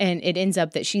 And it ends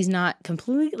up that she's not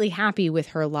completely happy with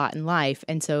her lot in life.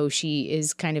 And so she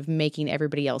is kind of making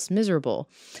everybody else miserable.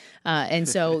 And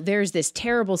so there's this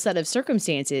terrible set of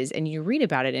circumstances, and you read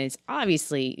about it, and it's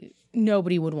obviously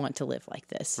nobody would want to live like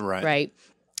this. Right.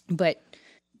 But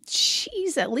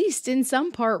she's at least in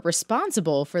some part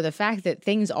responsible for the fact that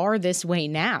things are this way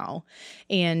now.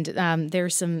 And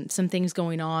there's some things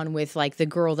going on with like the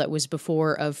girl that was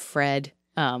before of Fred,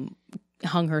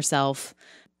 hung herself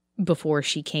before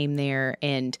she came there.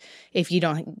 And if you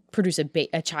don't produce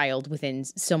a child within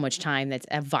so much time that's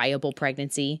a viable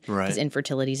pregnancy, because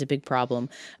infertility is a big problem,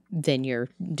 then you're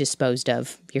disposed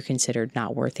of. You're considered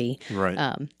not worthy.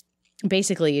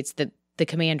 Basically, it's the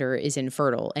commander is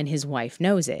infertile and his wife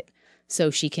knows it.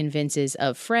 So she convinces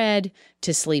of Fred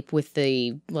to sleep with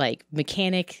the like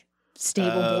mechanic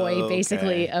stable boy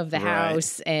basically of the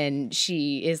house, and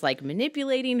she is like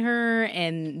manipulating her,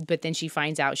 but then she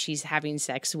finds out she's having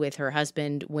sex with her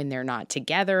husband when they're not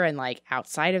together and like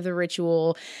outside of the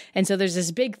ritual. And so there's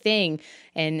this big thing,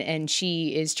 and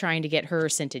she is trying to get her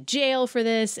sent to jail for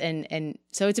this, and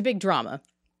so it's a big drama.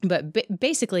 But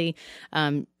basically,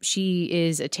 she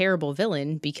is a terrible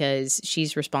villain because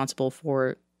she's responsible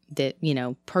for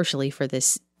partially for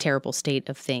this terrible state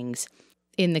of things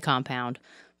in the compound.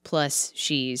 Plus,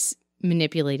 she's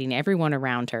manipulating everyone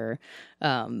around her.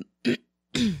 So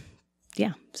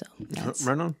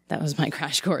that was my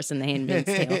crash course in The Handmaid's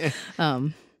Tale.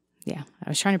 I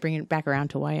was trying to bring it back around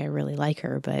to why I really like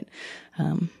her, but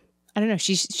I don't know.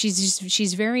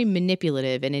 She's very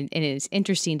manipulative, and it's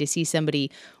interesting to see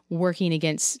somebody working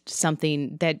against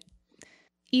something that,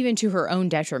 even to her own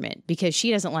detriment, because she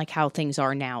doesn't like how things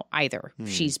are now either.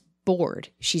 She's bored.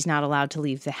 She's not allowed to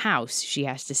leave the house. She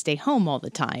has to stay home all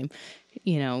the time.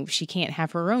 She can't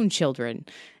have her own children.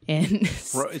 And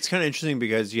it's kind of interesting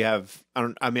because you have,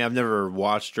 I've never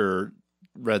watched or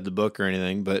read the book or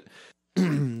anything, but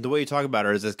the way you talk about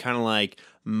her is it's kind of like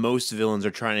most villains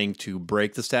are trying to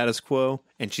break the status quo,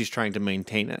 and she's trying to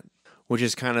maintain it, which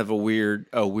is kind of a weird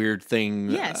thing.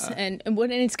 Yes. And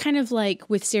it's kind of like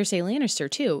with Cersei Lannister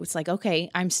too. It's like, okay,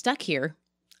 I'm stuck here,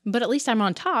 but at least I'm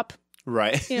on top.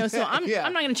 Right. So I'm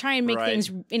not going to try and make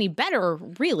things any better,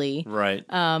 really. Right.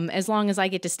 As long as I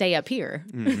get to stay up here.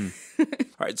 Mm-hmm. All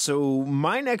right. So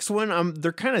my next one,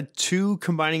 they're kind of two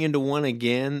combining into one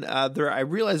again. I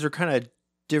realize they're kind of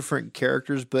different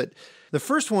characters, but the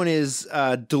first one is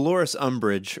Dolores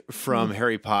Umbridge from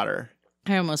Harry Potter.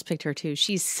 I almost picked her too.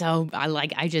 She's so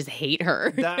I just hate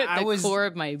her at the core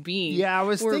of my being. Yeah,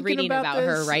 we're reading about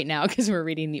her right now because we're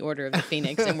reading the Order of the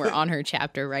Phoenix and we're on her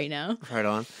chapter right now. Right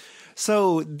on.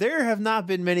 So there have not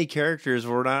been many characters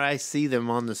where I see them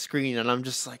on the screen and I'm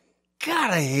just like,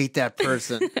 God, I hate that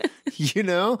person,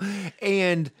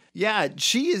 And yeah,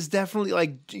 she is definitely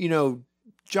like,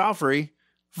 Joffrey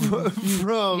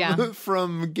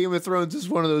from Game of Thrones is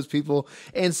one of those people.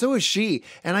 And so is she.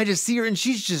 And I just see her and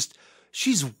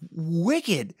she's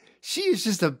wicked. She is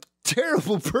just a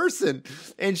terrible person.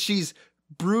 And she's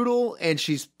brutal and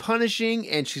she's punishing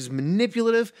and she's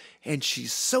manipulative and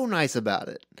she's so nice about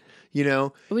it. you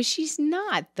know? Well, she's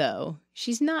not, though.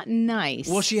 She's not nice.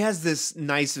 Well, she has this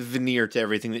nice veneer to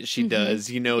everything that she does,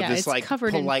 you know, Yeah, this it's like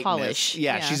covered in politeness. polish.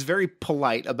 Yeah, Yeah. she's very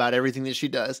polite about everything that she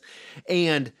does.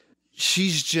 And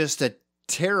she's just a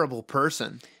terrible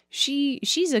person.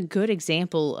 She's a good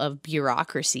example of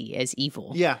bureaucracy as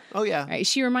evil. Yeah. Oh, yeah. Right?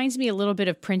 She reminds me a little bit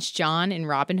of Prince John in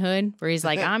Robin Hood, where he's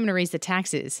like, I'm going to raise the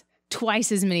taxes.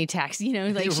 Twice as many taxes, you know,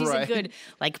 like she's a good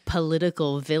like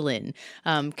political villain.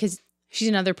 Because she's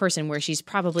another person where she's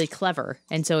probably clever,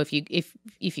 and so if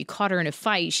you caught her in a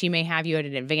fight, she may have you at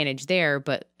an advantage there.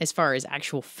 But as far as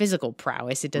actual physical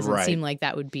prowess, it doesn't seem like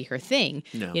that would be her thing.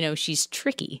 No. You know, she's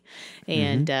tricky,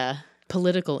 and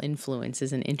political influence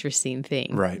is an interesting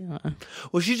thing. Right.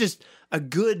 Well, she's just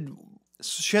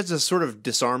she has a sort of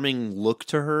disarming look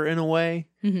to her in a way,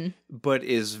 but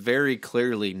is very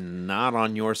clearly not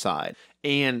on your side.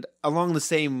 And along the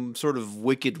same sort of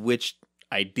wicked witch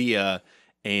idea,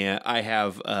 and I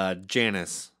have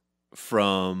Janice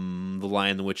from The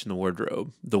Lion, the Witch, and the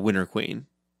Wardrobe, the Winter Queen.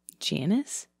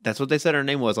 Janice? That's what they said her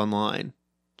name was online.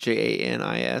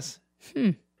 Janis.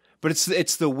 But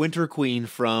it's the Winter Queen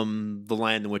from The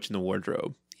Lion, the Witch, and the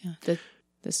Wardrobe. Yeah,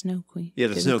 the Snow Queen. Yeah,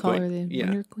 the Did Snow we call Queen. her the Yeah.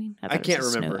 Winter Queen? I can't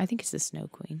remember. I think it's the Snow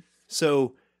Queen.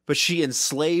 So, but she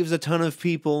enslaves a ton of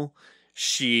people.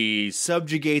 She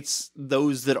subjugates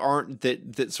those that aren't,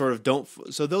 that sort of don't.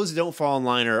 So those that don't fall in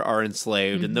line are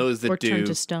enslaved, and those that Or do turned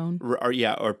to stone.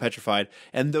 are petrified,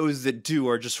 and those that do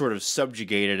are just sort of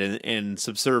subjugated and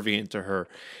subservient to her,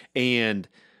 and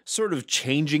sort of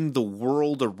changing the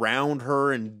world around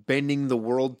her and bending the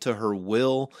world to her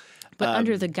will. But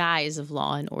under the guise of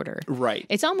law and order, Right.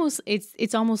 It's almost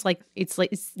like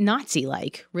it's Nazi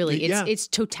like, really. It's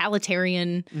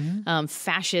totalitarian,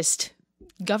 fascist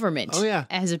government. Oh, yeah.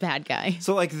 As a bad guy.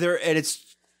 So like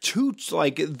it's too,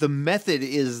 like the method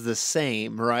is the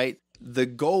same, right? The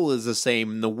goal is the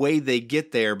same. The way they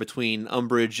get there between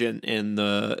Umbridge and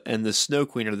the Snow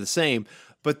Queen are the same,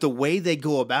 but the way they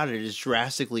go about it is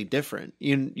drastically different.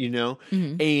 You know,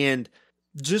 and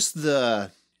just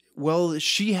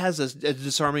she has a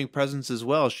disarming presence as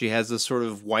well. She has this sort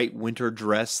of white winter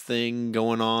dress thing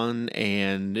going on,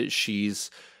 and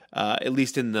she's at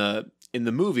least in the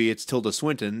movie, it's Tilda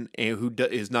Swinton, who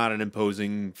is not an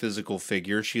imposing physical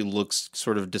figure. She looks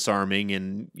sort of disarming,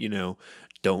 and you know,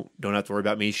 don't have to worry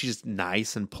about me. She's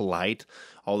nice and polite.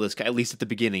 All this, at least at the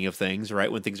beginning of things,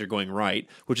 right, when things are going right,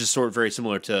 which is sort of very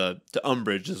similar to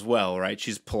Umbridge as well, right?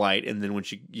 She's polite, and then when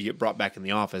you get brought back in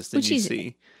the office, then you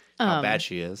see how bad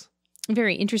she is.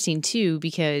 Very interesting too,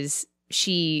 because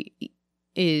she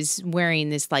is wearing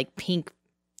this like pink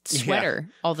sweater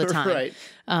all the time, Right.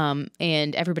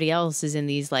 And everybody else is in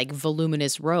these like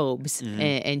voluminous robes,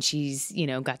 and she's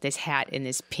got this hat and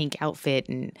this pink outfit,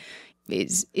 and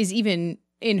is even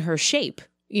in her shape.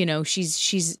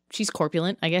 She's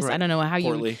corpulent, I guess. Right. I don't know how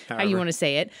Portly, you want to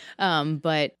say it,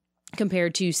 but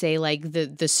compared to say like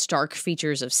the stark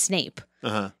features of Snape.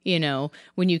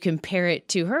 When you compare it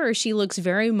to her, she looks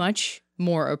very much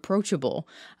more approachable,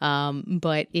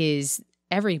 but is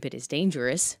every bit as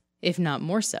dangerous, if not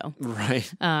more so.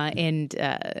 Right. And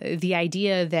the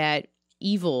idea that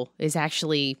evil is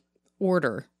actually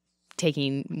order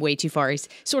taking way too far is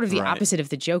sort of the opposite of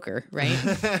the Joker, right?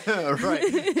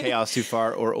 Right. Chaos too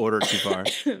far or order too far.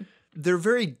 They're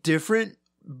very different,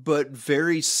 but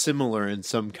very similar in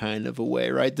some kind of a way,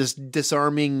 right? This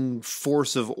disarming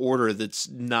force of order that's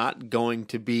not going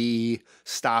to be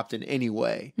stopped in any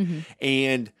way.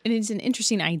 And it's an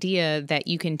interesting idea that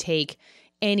you can take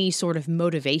any sort of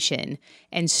motivation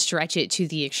and stretch it to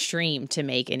the extreme to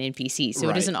make an NPC. So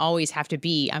it doesn't always have to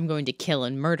be, I'm going to kill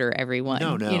and murder everyone.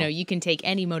 No. You can take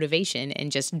any motivation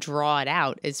and just draw it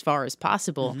out as far as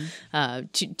possible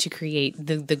to create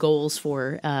the goals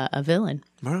for a villain.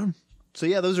 Right. So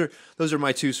yeah, those are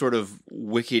my two sort of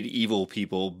wicked evil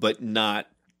people, but not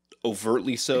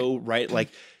overtly so, right? Like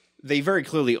they very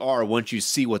clearly are once you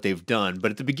see what they've done,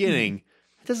 but at the beginning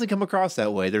it doesn't come across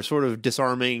that way. They're sort of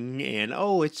disarming and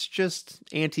it's just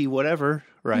anti whatever,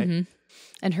 right?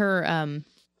 And her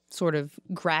sort of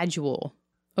gradual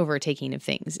overtaking of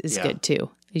things is good too.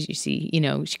 As you see,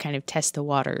 she kind of tests the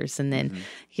waters and then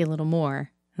get a little more,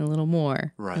 a little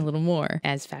more, a little more,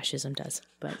 as fascism does.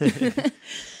 But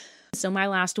so my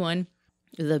last one,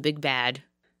 the big bad,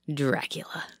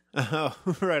 Dracula. Oh,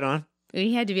 right on.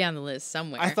 He had to be on the list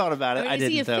somewhere. I thought about it. I didn't,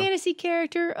 is he a fantasy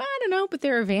character? I don't know, but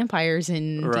there are vampires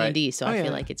in D&D, so I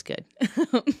feel like it's good.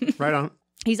 Right on.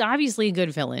 He's obviously a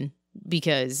good villain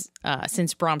because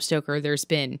since Bram Stoker, there's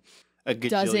been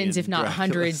dozens, if not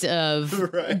hundreds,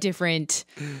 of different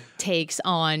takes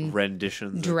on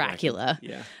renditions Dracula.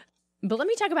 Yeah. But let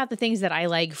me talk about the things that I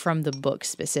like from the book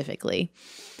specifically.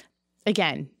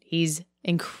 again, he's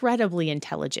incredibly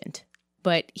intelligent,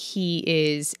 but he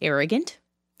is arrogant.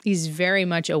 He's very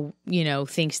much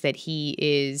thinks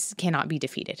that cannot be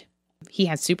defeated. He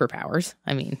has superpowers.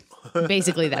 I mean,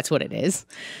 basically that's what it is.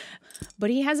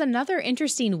 But he has another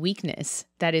interesting weakness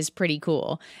that is pretty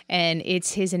cool, and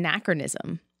it's his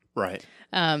anachronism. Right.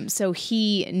 So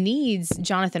he needs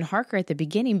Jonathan Harker at the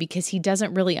beginning because he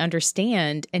doesn't really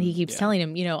understand, and he keeps telling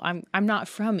him, I'm not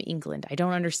from England. I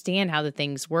don't understand how the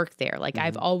things work there. Like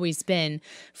I've always been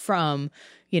from,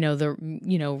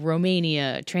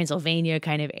 Romania, Transylvania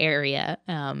kind of area.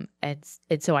 And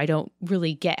so I don't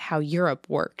really get how Europe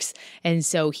works. And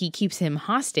so he keeps him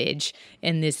hostage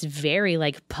in this very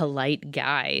polite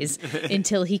guise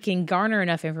until he can garner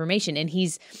enough information. And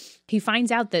he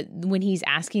finds out that when he's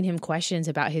asking him questions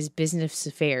about his business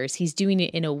affairs, he's doing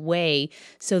it in a way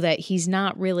so that he's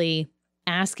not really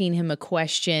asking him a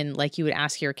question like you would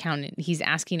ask your accountant. He's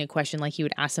asking a question like you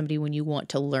would ask somebody when you want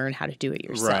to learn how to do it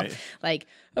yourself. Right. Like,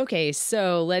 okay,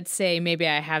 so let's say maybe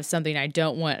I have something I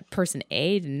don't want person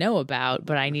A to know about,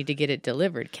 but I need to get it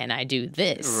delivered. Can I do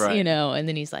this? Right. And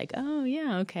then he's like, oh,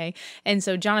 yeah, okay. And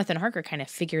so Jonathan Harker kind of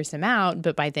figures him out,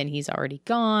 but by then he's already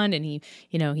gone and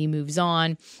he moves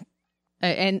on.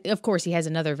 And of course, he has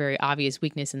another very obvious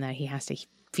weakness in that he has to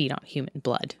feed on human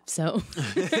blood. So,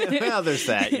 well, there's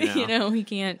that. He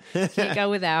can't go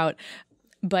without.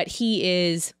 But he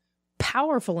is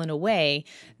powerful in a way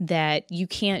that you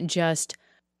can't just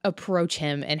approach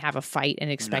him and have a fight and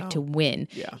expect to win.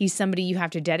 Yeah. He's somebody you have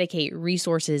to dedicate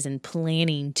resources and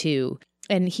planning to.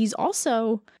 And he's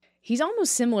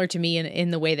almost similar to me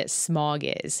in the way that Smaug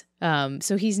is.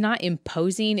 So he's not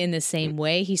imposing in the same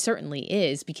way. He certainly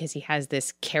is because he has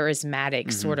this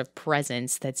charismatic sort of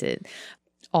presence that's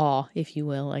awe, if you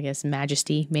will, I guess,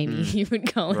 majesty, maybe you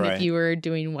would call it if you were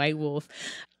doing White Wolf.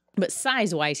 But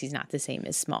size-wise, he's not the same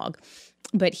as Smaug.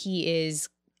 But he is,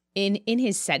 in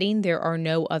his setting, there are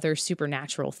no other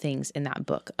supernatural things in that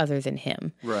book other than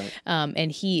him. Right.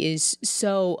 And he is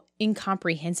so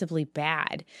incomprehensibly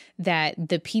bad that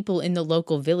the people in the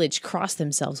local village cross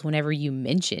themselves whenever you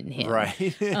mention him.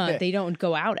 Right. They don't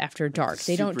go out after dark.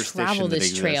 They don't travel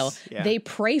this trail. Yeah. They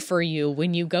pray for you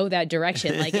when you go that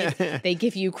direction. Like they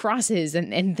give you crosses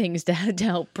and things to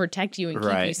help protect you and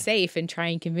keep you safe and try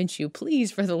and convince you,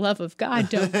 please, for the love of God,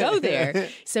 don't go there.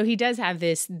 So he does have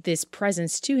this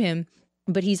presence to him,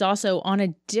 but he's also on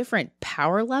a different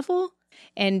power level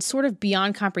and sort of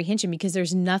beyond comprehension because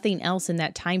there's nothing else in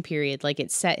that time period. Like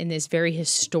it's set in this very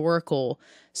historical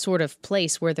sort of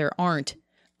place where there aren't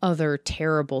other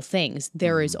terrible things.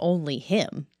 There is only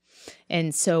him.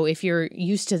 And so if you're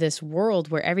used to this world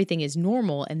where everything is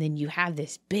normal and then you have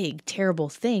this big, terrible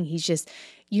thing,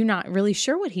 you're not really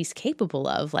sure what he's capable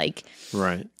of.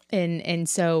 Right. And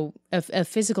so a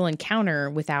physical encounter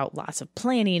without lots of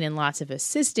planning and lots of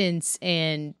assistance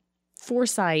and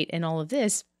foresight and all of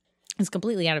this is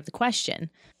completely out of the question.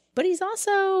 But he's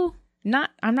also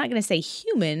I'm not going to say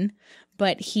human,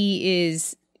 but he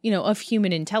is, of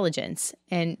human intelligence.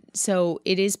 And so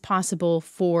it is possible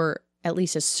for at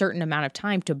least a certain amount of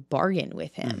time to bargain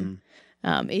with him.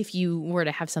 If you were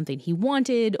to have something he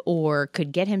wanted or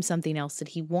could get him something else that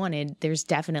he wanted, there's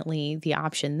definitely the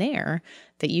option there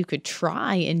that you could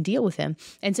try and deal with him.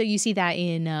 And so you see that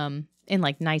in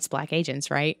like Night's Black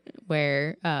Agents, right?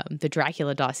 Where the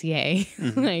Dracula dossier,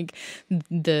 like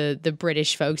the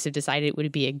British folks have decided it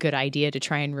would be a good idea to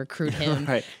try and recruit him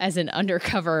as an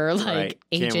undercover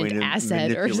agent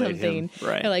asset or something.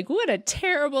 Right. They're like, what a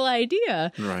terrible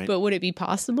idea. Right. But would it be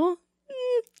possible?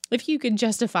 If you could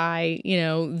justify,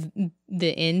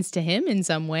 the ends to him in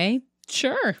some way,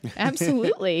 sure,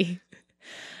 absolutely.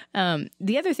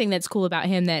 The other thing that's cool about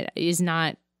him that is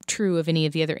not true of any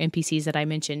of the other NPCs that I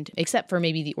mentioned, except for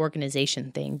maybe the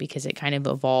organization thing, because it kind of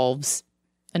evolves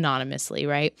anonymously,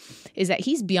 right, is that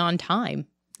he's beyond time.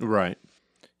 Right.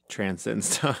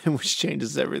 Transcends time, which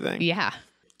changes everything. Yeah.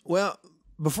 Well,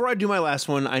 before I do my last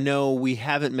one, I know we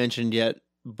haven't mentioned yet,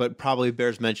 but probably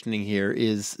bears mentioning here,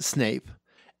 is Snape.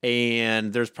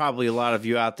 And there's probably a lot of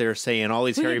you out there saying all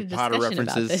these Harry Potter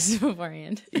references about this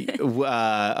beforehand.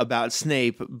 About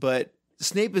Snape, but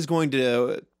Snape is going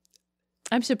to...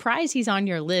 I'm surprised he's on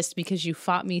your list because you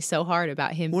fought me so hard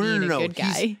about him being a good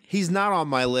guy. He's not on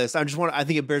my list. I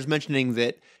think it bears mentioning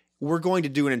that we're going to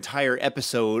do an entire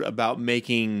episode about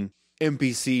making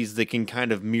NPCs that can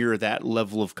kind of mirror that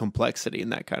level of complexity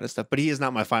and that kind of stuff. But he is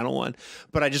not my final one.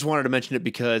 But I just wanted to mention it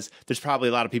because there's probably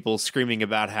a lot of people screaming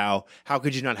about how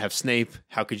could you not have Snape?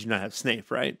 How could you not have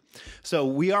Snape, right? So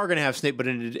we are going to have Snape, but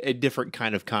in a different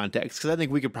kind of context. Because I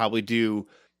think we could probably do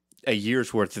a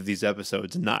year's worth of these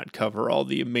episodes and not cover all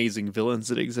the amazing villains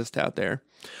that exist out there.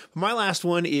 My last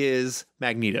one is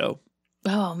Magneto.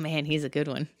 Oh man, he's a good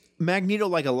one. Magneto,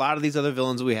 like a lot of these other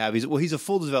villains we have, he's a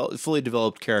fully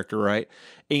developed character, right?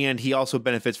 And he also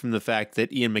benefits from the fact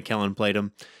that Ian McKellen played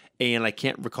him. And I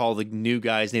can't recall the new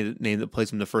guy's name that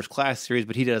plays him in the First Class series,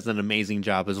 but he does an amazing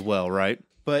job as well, right?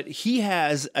 But he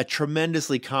has a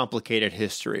tremendously complicated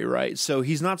history, right? So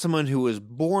he's not someone who was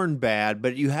born bad,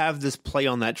 but you have this play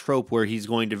on that trope where he's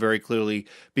going to very clearly,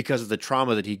 because of the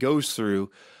trauma that he goes through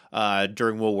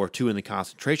during World War II in the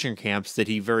concentration camps, that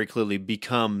he very clearly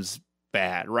becomes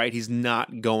bad, right? He's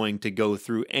not going to go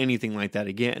through anything like that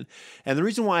again. And the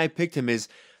reason why I picked him is,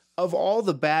 of all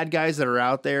the bad guys that are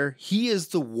out there, he is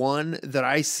the one that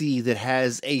I see that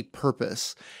has a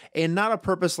purpose. And not a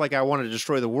purpose like I want to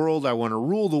destroy the world, I want to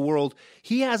rule the world.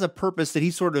 He has a purpose that he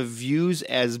sort of views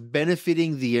as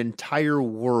benefiting the entire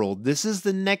world. This is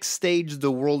the next stage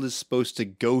the world is supposed to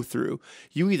go through.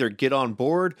 You either get on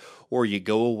board or you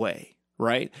go away,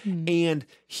 right? And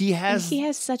he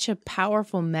has such a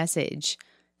powerful message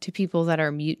to people that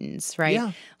are mutants, right?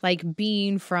 Yeah. Like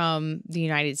being from the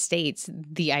United States,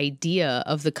 the idea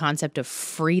of the concept of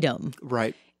freedom,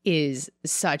 right, is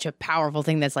such a powerful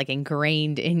thing that's like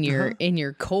ingrained in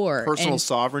your core. Personal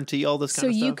sovereignty, all this kind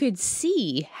of stuff. So you could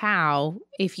see how,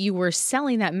 if you were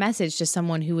selling that message to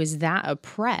someone who is that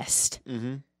oppressed,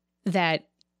 that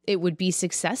it would be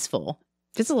successful.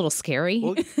 It's a little scary.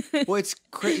 Well, it's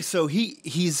crazy. So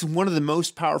he's one of the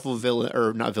most powerful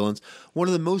one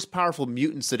of the most powerful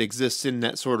mutants that exists in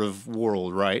that sort of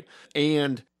world, right?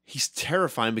 And he's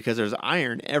terrifying because there's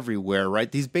iron everywhere, right?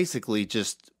 He's basically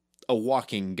just a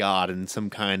walking god in some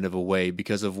kind of a way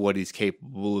because of what he's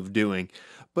capable of doing.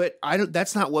 But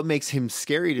that's not what makes him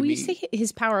scary to me. You say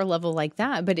his power level like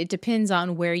that, but it depends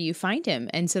on where you find him.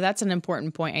 And so that's an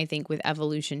important point, I think, with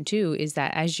evolution too, is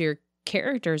that as your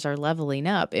characters are leveling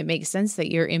up, it makes sense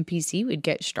that your NPC would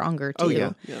get stronger too.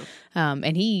 Oh, yeah.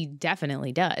 And he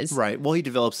definitely does. Right. Well, he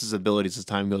develops his abilities as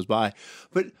time goes by.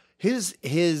 But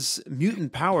his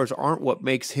mutant powers aren't what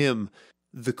makes him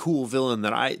the cool villain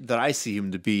that I see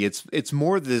him to be. It's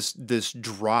more this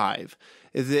drive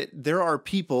that there are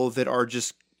people that are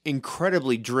just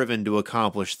incredibly driven to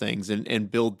accomplish things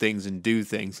and build things and do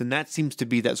things. And that seems to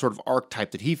be that sort of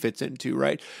archetype that he fits into,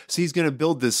 right? So he's going to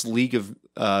build this league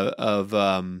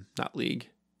not league.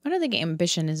 I don't think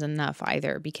ambition is enough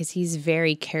either, because he's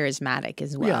very charismatic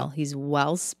as well. Yeah. He's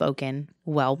well-spoken,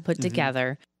 well put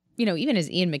together. You know, even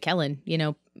as Ian McKellen, you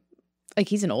know, like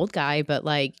he's an old guy, but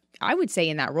like I would say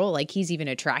in that role, like he's even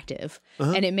attractive.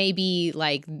 And it may be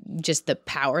like just the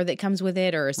power that comes with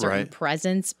it or a certain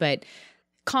presence, but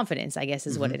confidence, I guess,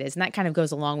 is what it is. And that kind of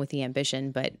goes along with the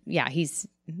ambition. But yeah, he's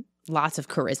lots of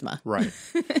charisma. Right.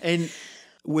 And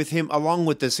with him, along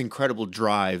with this incredible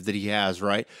drive that he has,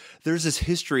 right, there's this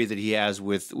history that he has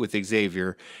with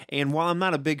Xavier. And while I'm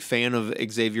not a big fan of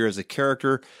Xavier as a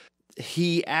character,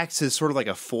 he acts as sort of like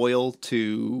a foil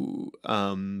to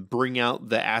bring out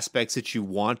the aspects that you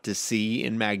want to see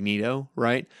in Magneto,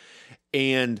 right?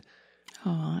 And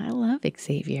I love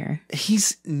Xavier.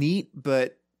 He's neat,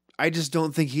 but I just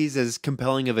don't think he's as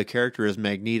compelling of a character as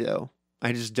Magneto.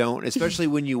 I just don't, especially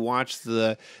when you watch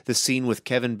the scene with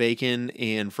Kevin Bacon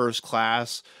in First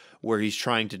Class, where he's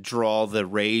trying to draw the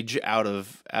rage out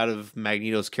of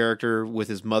Magneto's character with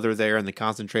his mother there in the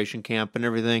concentration camp and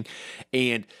everything.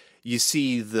 And you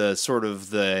see the sort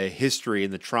of the history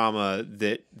and the trauma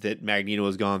that Magneto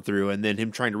has gone through, and then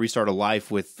him trying to restart a life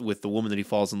with the woman that he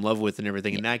falls in love with and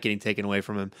everything, and that getting taken away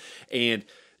from him. And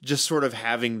just sort of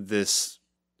having this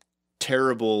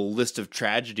terrible list of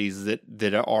tragedies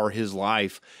that are his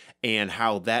life, and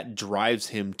how that drives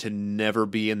him to never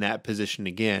be in that position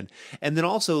again. And then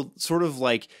also sort of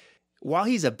like, while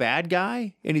he's a bad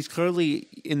guy and he's clearly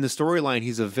in the storyline,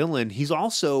 he's a villain, he's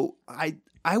also,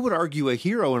 I would argue, a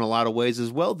hero in a lot of ways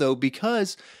as well, though,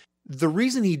 because the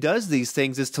reason he does these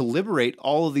things is to liberate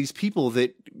all of these people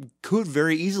that could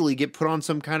very easily get put on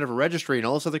some kind of a registry and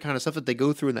all this other kind of stuff that they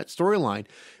go through in that storyline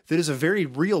that is a very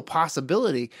real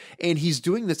possibility. And he's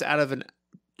doing this out of an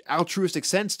altruistic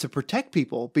sense to protect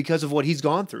people because of what he's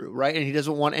gone through, right? And he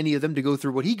doesn't want any of them to go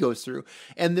through what he goes through.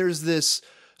 And there's this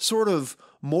sort of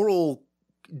moral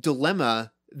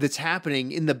dilemma that's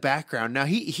happening in the background. Now,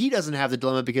 he doesn't have the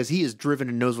dilemma because he is driven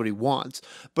and knows what he wants.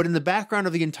 But in the background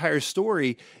of the entire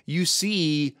story, you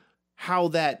see how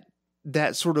that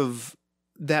sort of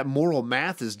that moral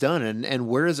math is done, and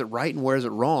where is it right and where is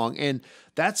it wrong. And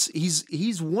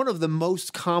he's one of the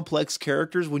most complex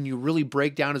characters when you really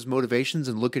break down his motivations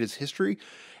and look at his history.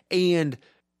 And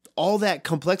all that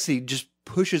complexity just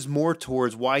pushes more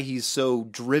towards why he's so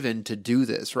driven to do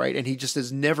this, right? And he just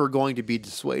is never going to be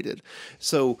dissuaded.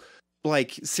 So,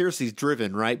 like, seriously, he's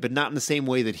driven, right? But not in the same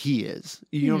way that he is.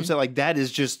 You know what I'm saying? Like, that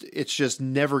is just, it's just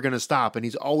never going to stop. And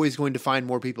he's always going to find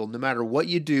more people. No matter what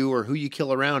you do or who you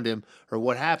kill around him or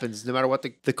what happens, no matter what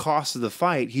the cost of the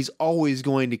fight, he's always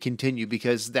going to continue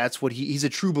because that's what he's a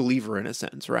true believer in a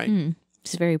sense, right?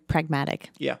 He's very pragmatic.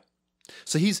 Yeah.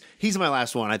 So he's my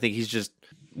last one. I think he's just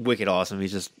wicked awesome.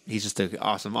 He's just an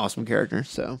awesome character.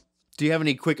 So, do you have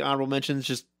any quick honorable mentions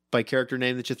just by character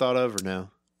name that you thought of or no?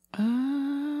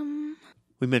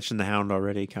 We mentioned the Hound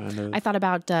already, kind of. I thought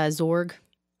about Zorg.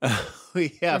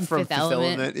 Yeah, from Fifth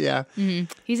Element. Yeah.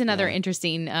 Mm-hmm. He's another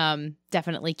interesting,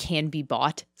 definitely can be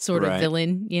bought sort of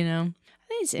villain, you know? I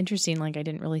think it's interesting. Like, I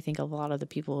didn't really think of a lot of the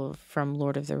people from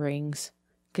Lord of the Rings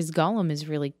because Gollum is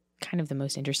really kind of the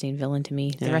most interesting villain to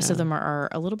me. The rest of them are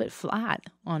a little bit flat,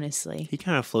 honestly. He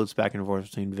kind of floats back and forth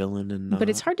between villain and... But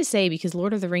it's hard to say because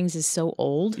Lord of the Rings is so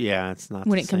old. Yeah, it's not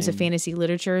when it comes to fantasy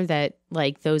literature that,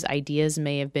 like, those ideas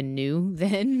may have been new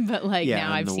then, but, like,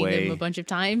 now I've seen them a bunch of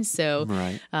times, so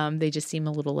they just seem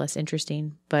a little less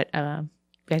interesting. But I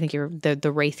think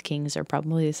the Wraith Kings are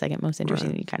probably the second most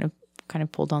interesting. You kind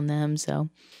of pulled on them, so...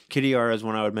 Kitiara is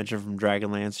one I would mention from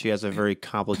Dragonlance. She has a very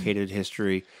complicated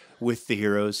history with the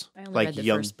heroes. I only read the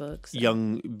first book.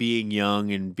 So. Being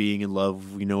young and being in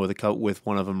love, with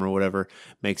one of them or whatever,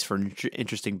 makes for an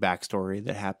interesting backstory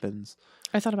that happens.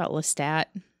 I thought about Lestat.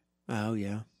 Oh,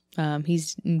 yeah.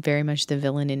 He's very much the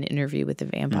villain in Interview with the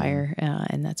Vampire,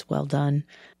 and that's well done.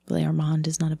 Blair Armand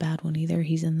is not a bad one either.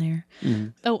 He's in there.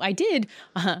 Oh, I did,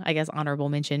 I guess, honorable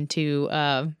mention to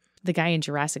the guy in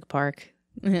Jurassic Park.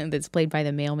 That's played by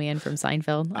the mailman from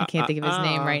Seinfeld. I can't think of his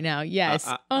name right now.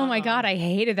 Yes. Oh my God, I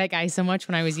hated that guy so much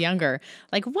when I was younger.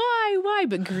 Like, why?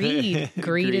 But greed.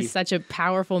 Greed is such a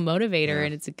powerful motivator,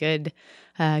 and it's a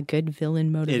good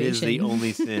villain motivation. It is the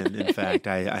only sin. In fact,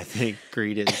 I think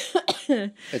greed is.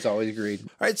 It's always greed.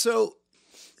 All right, so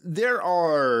there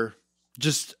are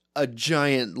just a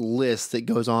giant list that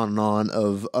goes on and on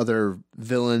of other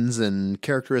villains and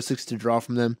characteristics to draw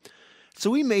from them. So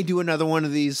we may do another one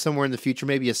of these somewhere in the future,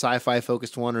 maybe a sci-fi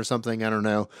focused one or something. I don't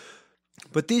know.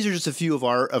 But these are just a few of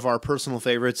our personal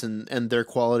favorites and their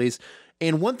qualities.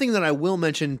 And one thing that I will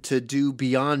mention to do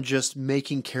beyond just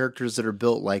making characters that are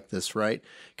built like this, right?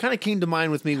 Kind of came to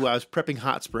mind with me while I was prepping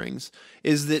Hot Springs,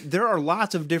 is that there are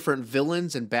lots of different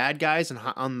villains and bad guys in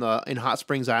Hot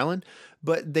Springs Island,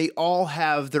 but they all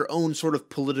have their own sort of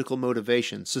political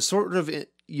motivation. So sort of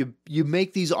you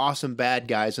make these awesome bad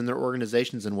guys and their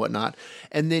organizations and whatnot,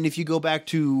 and then if you go back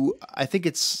to, I think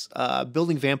it's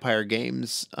Building Vampire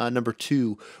Games number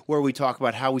 2, where we talk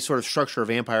about how we sort of structure a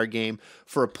vampire game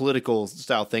for a political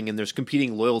style thing, and there's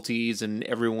competing loyalties, and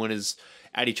everyone is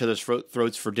at each other's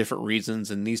throats for different reasons,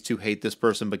 and these two hate this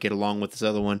person but get along with this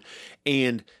other one,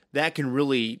 and that can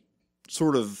really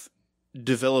sort of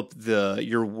develop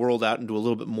your world out into a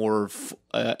little bit more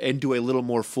into a little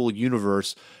more full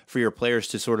universe for your players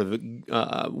to sort of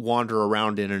wander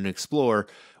around in and explore,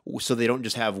 so they don't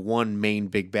just have one main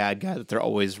big bad guy that they're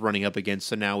always running up against.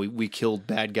 So now we killed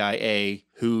bad guy A,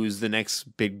 who's the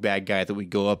next big bad guy that we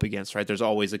go up against, right? There's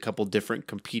always a couple different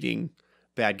competing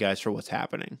bad guys for what's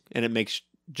happening, and it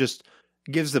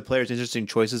gives the players interesting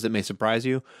choices that may surprise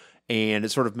you. And it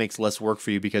sort of makes less work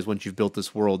for you because once you've built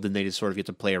this world, then they just sort of get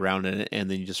to play around in it,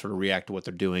 and then you just sort of react to what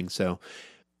they're doing. So,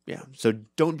 yeah. So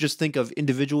don't just think of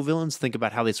individual villains. Think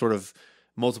about how they sort of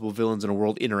multiple villains in a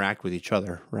world interact with each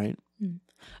other, right?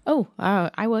 Oh,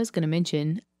 I was going to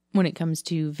mention when it comes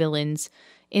to villains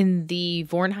in the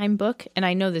Vornheim book, and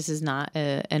I know this is not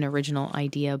an original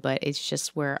idea, but it's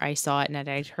just where I saw it and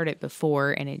I'd heard it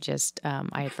before, and it just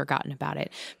I had forgotten about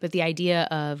it. But the idea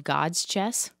of God's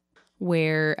chess,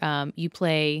 where you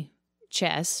play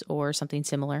chess or something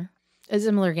similar, a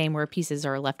similar game where pieces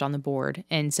are left on the board.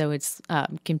 And so it's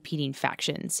competing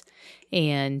factions.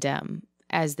 And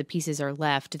as the pieces are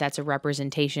left, that's a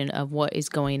representation of what is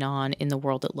going on in the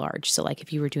world at large. So like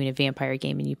if you were doing a vampire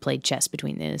game and you played chess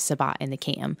between the Sabbat and the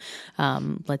Cam,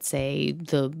 let's say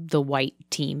the white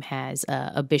team has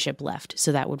a bishop left.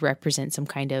 So that would represent some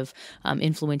kind of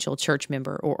influential church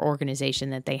member or organization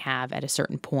that they have at a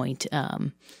certain point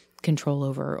control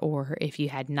over, or if you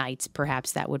had knights,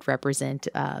 perhaps that would represent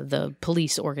the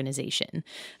police organization.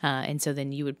 And so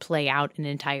then you would play out an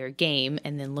entire game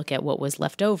and then look at what was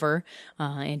left over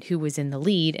and who was in the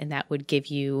lead, and that would give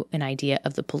you an idea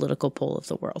of the political pole of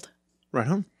the world. Right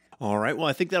on. All right, well,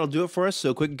 I think that'll do it for us.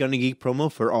 So quick Gunna Geek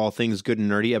promo for All Things Good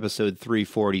and Nerdy, episode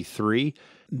 343.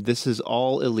 This is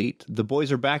All Elite. The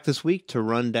boys are back this week to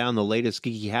run down the latest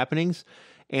geeky happenings.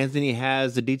 Anthony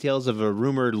has the details of a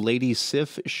rumored Lady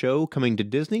Sif show coming to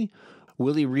Disney.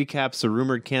 Willie recaps the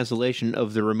rumored cancellation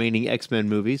of the remaining X-Men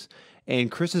movies.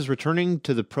 And Chris is returning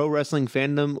to the pro wrestling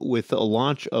fandom with the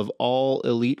launch of All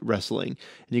Elite Wrestling.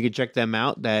 And you can check them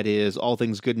out. That is All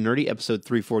Things Good and Nerdy, episode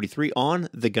 343 on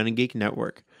the Gun & Geek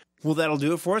Network. Well, that'll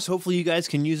do it for us. Hopefully you guys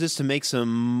can use this to make some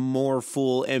more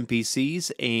full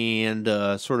NPCs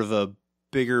and sort of a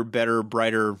bigger, better,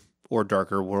 brighter, or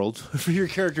darker world for your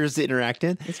characters to interact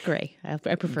in. It's gray. I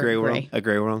prefer Gray gray. world. A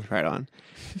gray world. Right on.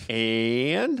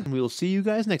 And we will see you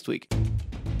guys next week.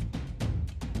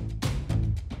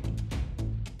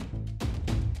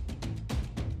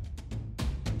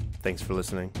 Thanks for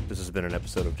listening. This has been an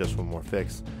episode of Just One More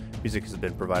Fix. Music has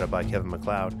been provided by Kevin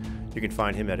MacLeod. You can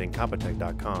find him at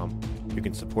incompetech.com. You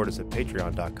can support us at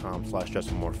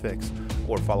patreon.com/justonemorefix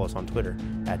or follow us on Twitter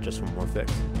at JustOneMoreFix.